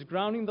 He is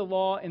grounding the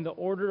law in the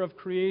order of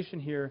creation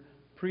here,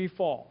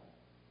 pre-fall.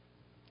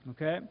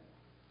 Okay?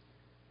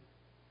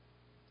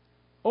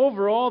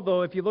 Overall,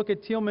 though, if you look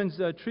at Thielman's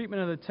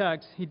treatment of the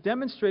text, he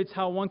demonstrates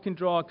how one can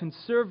draw a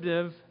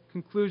conservative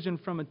conclusion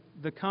from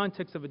the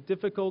context of a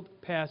difficult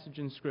passage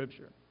in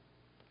Scripture,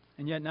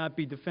 and yet not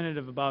be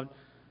definitive about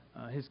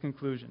his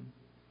conclusion.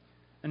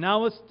 And now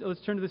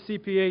let's turn to the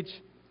CPH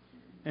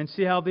and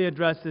see how they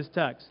address this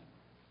text.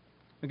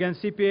 Again,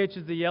 CPH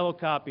is the yellow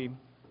copy.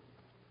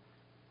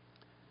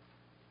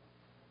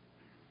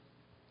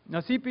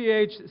 Now,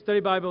 CPH Study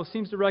Bible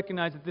seems to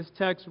recognize that this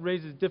text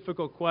raises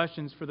difficult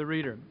questions for the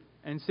reader,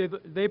 and say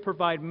that they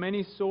provide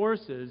many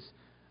sources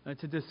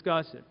to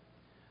discuss it.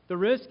 The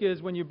risk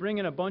is when you bring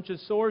in a bunch of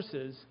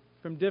sources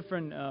from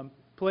different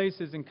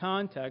places and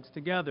contexts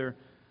together,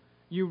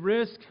 you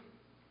risk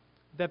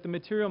that the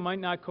material might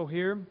not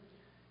cohere.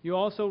 You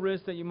also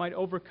risk that you might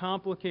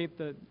overcomplicate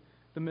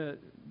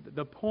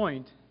the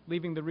point,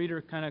 leaving the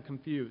reader kind of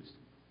confused.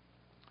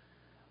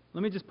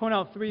 Let me just point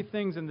out three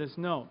things in this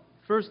note.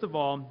 First of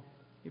all,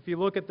 if you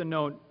look at the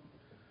note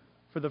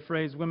for the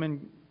phrase,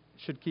 women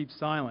should keep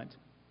silent.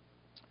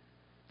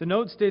 The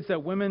note states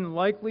that women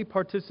likely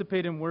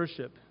participate in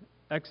worship,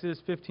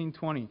 Exodus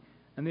 15:20,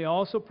 and they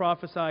also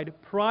prophesied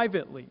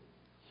privately.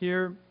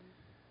 Here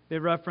they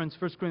reference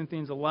 1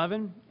 Corinthians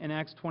 11 and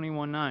Acts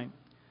 21:9.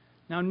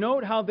 Now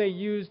note how they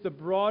use the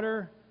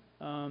broader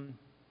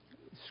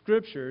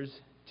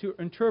scriptures to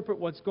interpret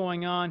what's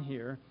going on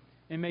here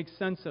and make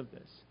sense of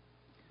this.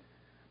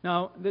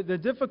 Now, the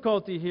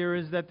difficulty here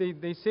is that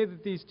they say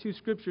that these two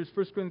scriptures,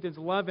 1 Corinthians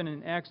 11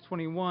 and Acts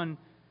 21,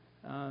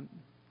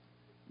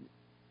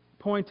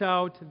 point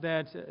out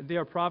that they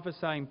are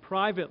prophesying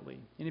privately.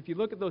 And if you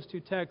look at those two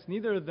texts,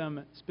 neither of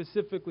them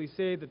specifically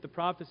say that the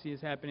prophecy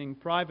is happening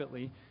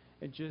privately.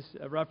 It just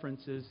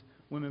references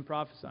women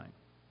prophesying.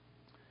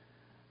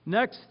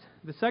 Next,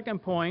 the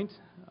second point,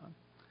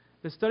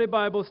 the Study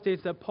Bible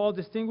states that Paul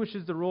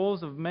distinguishes the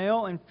roles of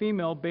male and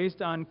female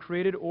based on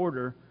created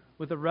order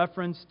with a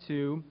reference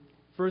to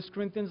 1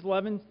 Corinthians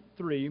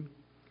 11:3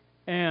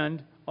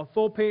 and a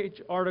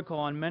full-page article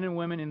on men and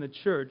women in the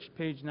church,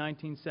 page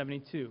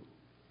 1972.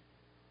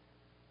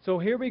 So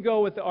here we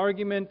go with the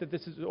argument that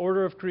this is the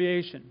order of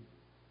creation.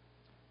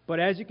 But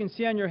as you can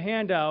see on your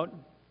handout,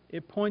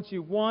 it points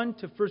you, 1,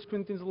 to 1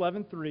 Corinthians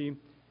 11:3,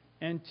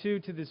 and 2,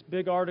 to this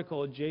big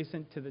article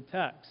adjacent to the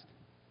text.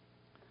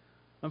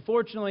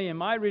 Unfortunately, in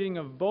my reading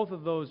of both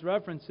of those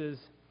references,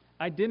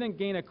 I didn't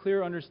gain a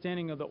clear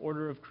understanding of the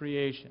order of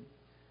creation.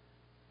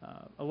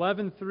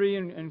 11:3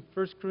 in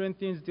 1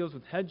 Corinthians deals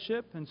with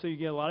headship, and so you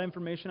get a lot of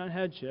information on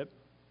headship,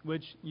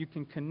 which you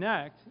can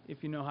connect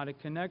if you know how to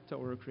connect to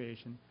order of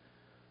creation.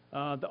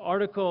 The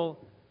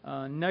article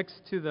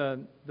next to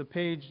the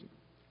page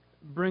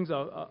brings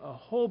a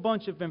whole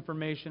bunch of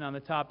information on the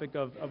topic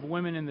of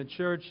women in the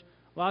church.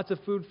 Lots of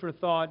food for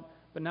thought,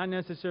 but not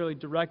necessarily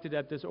directed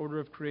at this order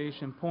of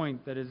creation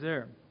point that is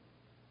there.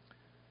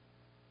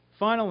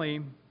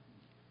 Finally,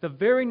 the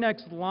very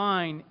next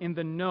line in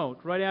the note,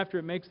 right after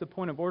it makes the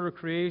point of order of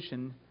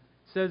creation,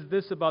 says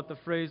this about the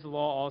phrase the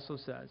law also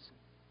says.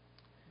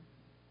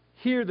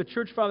 Here, the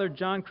church father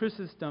John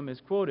Chrysostom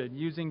is quoted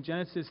using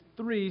Genesis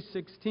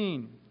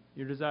 3:16.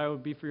 Your desire will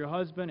be for your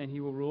husband, and he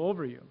will rule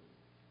over you,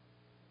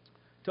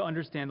 to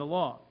understand the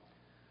law.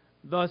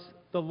 Thus,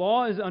 the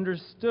law is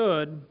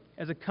understood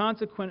as a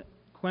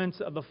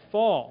consequence of the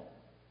fall.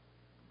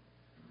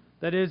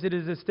 That is, it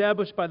is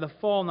established by the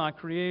fall, not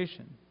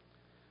creation.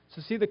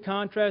 So see the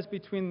contrast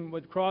between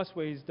what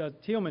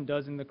Thielman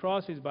does in the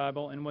Crossways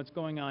Bible and what's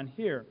going on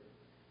here.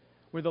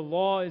 where the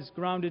law is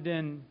grounded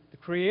in the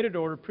created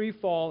order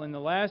pre-fall in the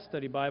last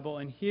study Bible,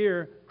 and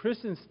here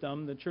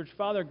Chrysostom, the church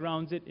father,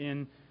 grounds it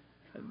in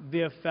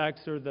the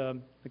effects or the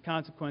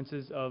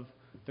consequences of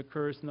the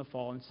curse and the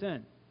fall and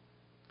sin.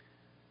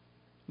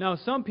 Now,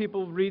 some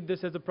people read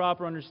this as a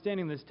proper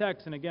understanding of this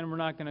text, and again, we're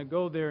not going to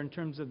go there in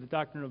terms of the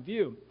doctrinal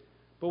view.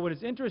 But what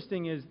is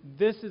interesting is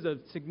this is a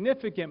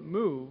significant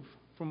move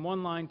from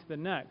one line to the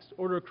next,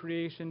 order of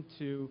creation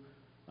to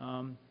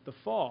the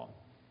fall.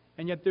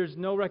 And yet there's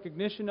no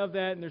recognition of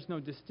that, and there's no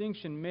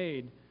distinction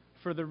made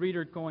for the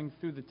reader going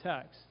through the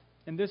text.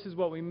 And this is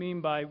what we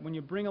mean by when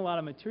you bring a lot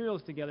of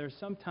materials together,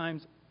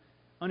 sometimes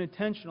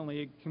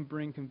unintentionally it can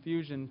bring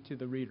confusion to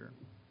the reader.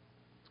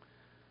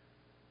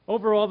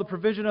 Overall, the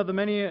provision of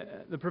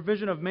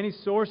many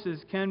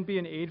sources can be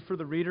an aid for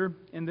the reader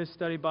in this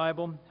study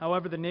Bible.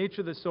 However, the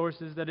nature of the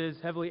sources, that is,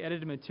 heavily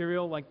edited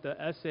material, like the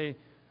essay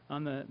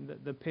on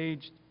the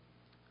page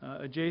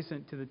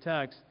adjacent to the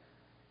text,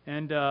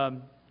 and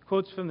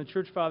quotes from the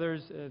church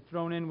fathers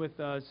thrown in with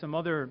some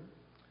other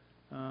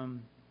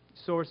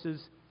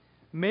sources,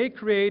 may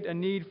create a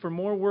need for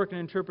more work and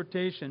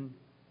interpretation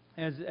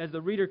as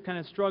the reader kind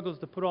of struggles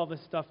to put all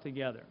this stuff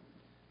together.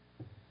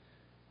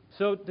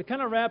 So to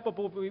kind of wrap up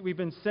what we've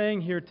been saying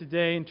here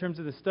today in terms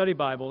of the study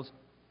Bibles,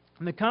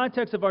 in the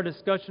context of our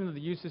discussion of the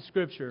use of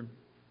Scripture,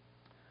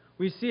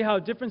 we see how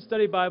different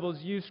study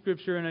Bibles use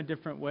Scripture in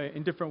different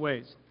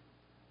ways.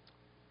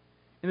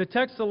 In the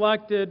text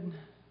selected,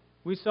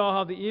 we saw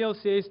how the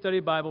ELCA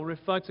study Bible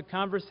reflects a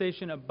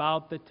conversation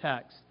about the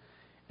text.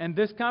 And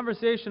this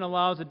conversation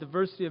allows a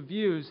diversity of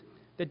views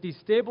that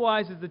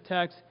destabilizes the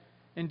text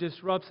and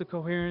disrupts the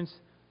coherence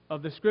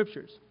of the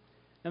Scriptures.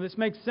 Now, this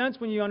makes sense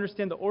when you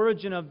understand the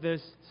origin of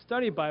this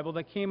study Bible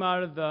that came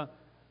out of the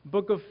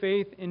Book of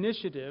Faith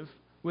initiative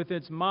with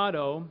its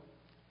motto,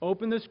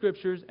 open the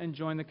Scriptures and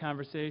join the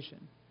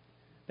conversation.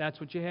 That's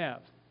what you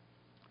have.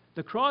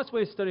 The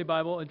Crossway Study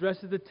Bible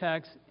addresses the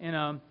text in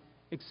an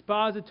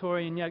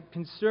expository and yet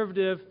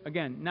conservative,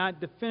 again,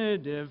 not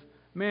definitive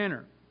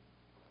manner,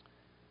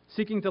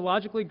 seeking to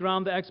logically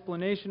ground the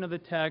explanation of the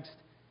text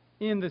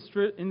in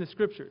the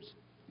Scriptures.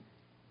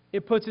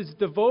 It puts its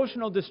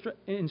devotional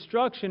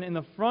instruction in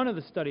the front of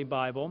the study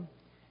Bible,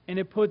 and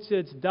it puts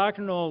its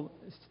doctrinal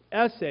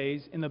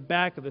essays in the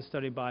back of the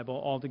study Bible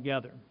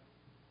altogether.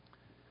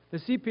 The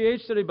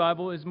CPH study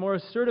Bible is more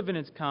assertive in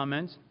its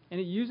comments, and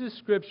it uses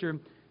Scripture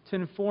to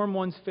inform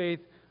one's faith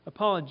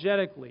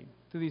apologetically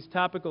through these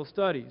topical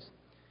studies.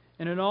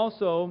 And it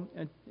also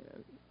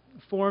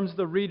forms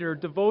the reader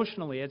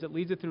devotionally as it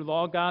leads it through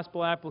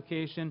law-gospel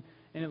application,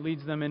 and it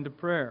leads them into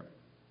prayer.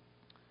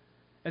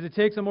 As it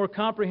takes a more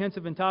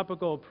comprehensive and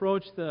topical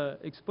approach to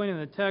explaining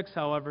the text,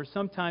 however,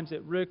 sometimes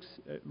it risks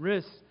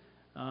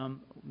the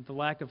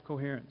lack of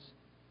coherence.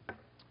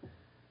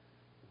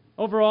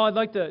 Overall, I'd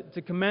like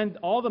to commend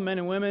all the men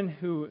and women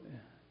who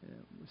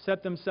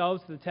set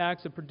themselves to the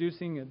task of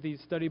producing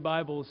these study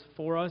Bibles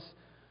for us,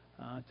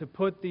 to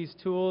put these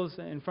tools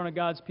in front of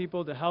God's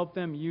people to help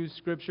them use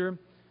Scripture.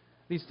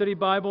 These study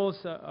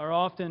Bibles are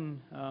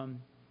often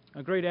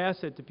a great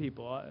asset to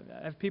people.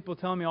 I have people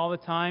telling me all the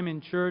time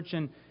in church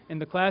and in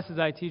the classes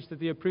I teach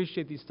that they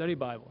appreciate these study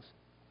Bibles.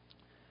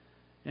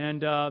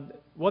 And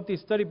what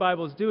these study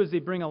Bibles do is they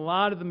bring a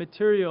lot of the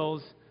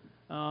materials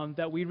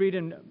that we read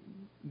in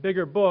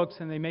bigger books,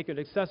 and they make it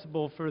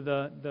accessible for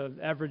the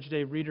average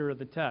day reader of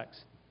the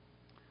text.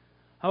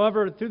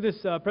 However, through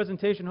this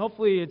presentation,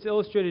 hopefully it's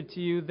illustrated to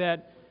you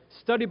that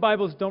study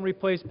Bibles don't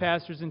replace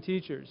pastors and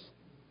teachers.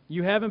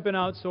 You haven't been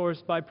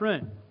outsourced by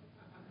print.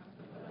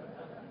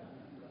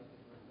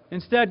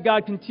 Instead,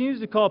 God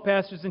continues to call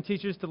pastors and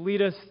teachers to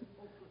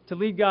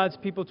lead God's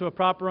people to a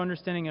proper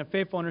understanding and a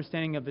faithful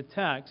understanding of the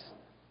text.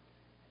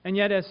 And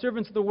yet, as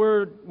servants of the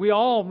Word, we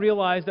all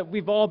realize that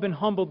we've all been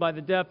humbled by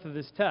the depth of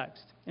this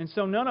text. And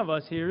so none of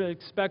us here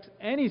expects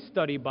any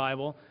study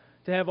Bible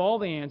to have all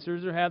the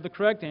answers or have the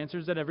correct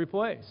answers at every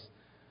place.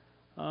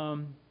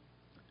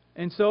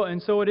 And so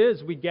it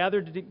is. We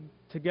gathered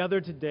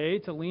together today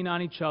to lean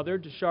on each other,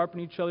 to sharpen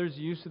each other's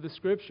use of the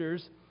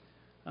Scriptures,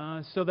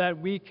 so that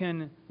we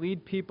can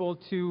lead people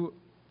to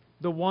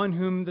the one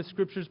whom the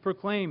Scriptures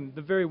proclaim,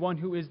 the very one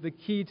who is the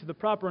key to the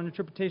proper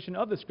interpretation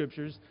of the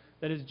Scriptures,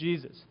 that is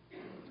Jesus.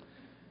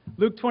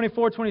 Luke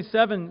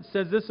 24:27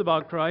 says this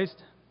about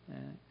Christ,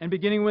 and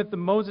beginning with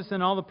Moses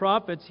and all the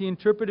prophets, he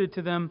interpreted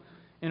to them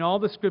in all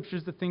the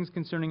Scriptures the things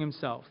concerning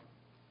himself.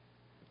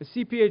 The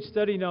CPH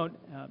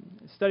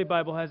study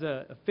Bible has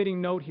a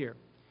fitting note here.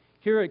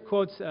 Here it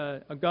quotes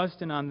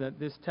Augustine on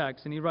this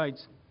text, and he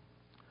writes,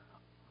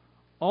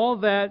 all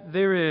that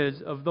there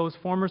is of those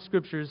former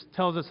Scriptures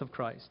tells us of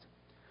Christ,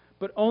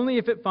 but only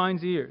if it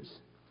finds ears.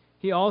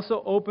 He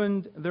also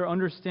opened their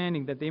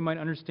understanding that they might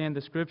understand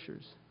the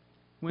Scriptures,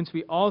 whence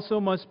we also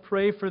must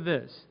pray for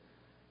this,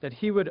 that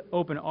He would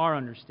open our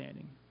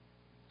understanding.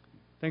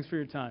 Thanks for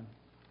your time.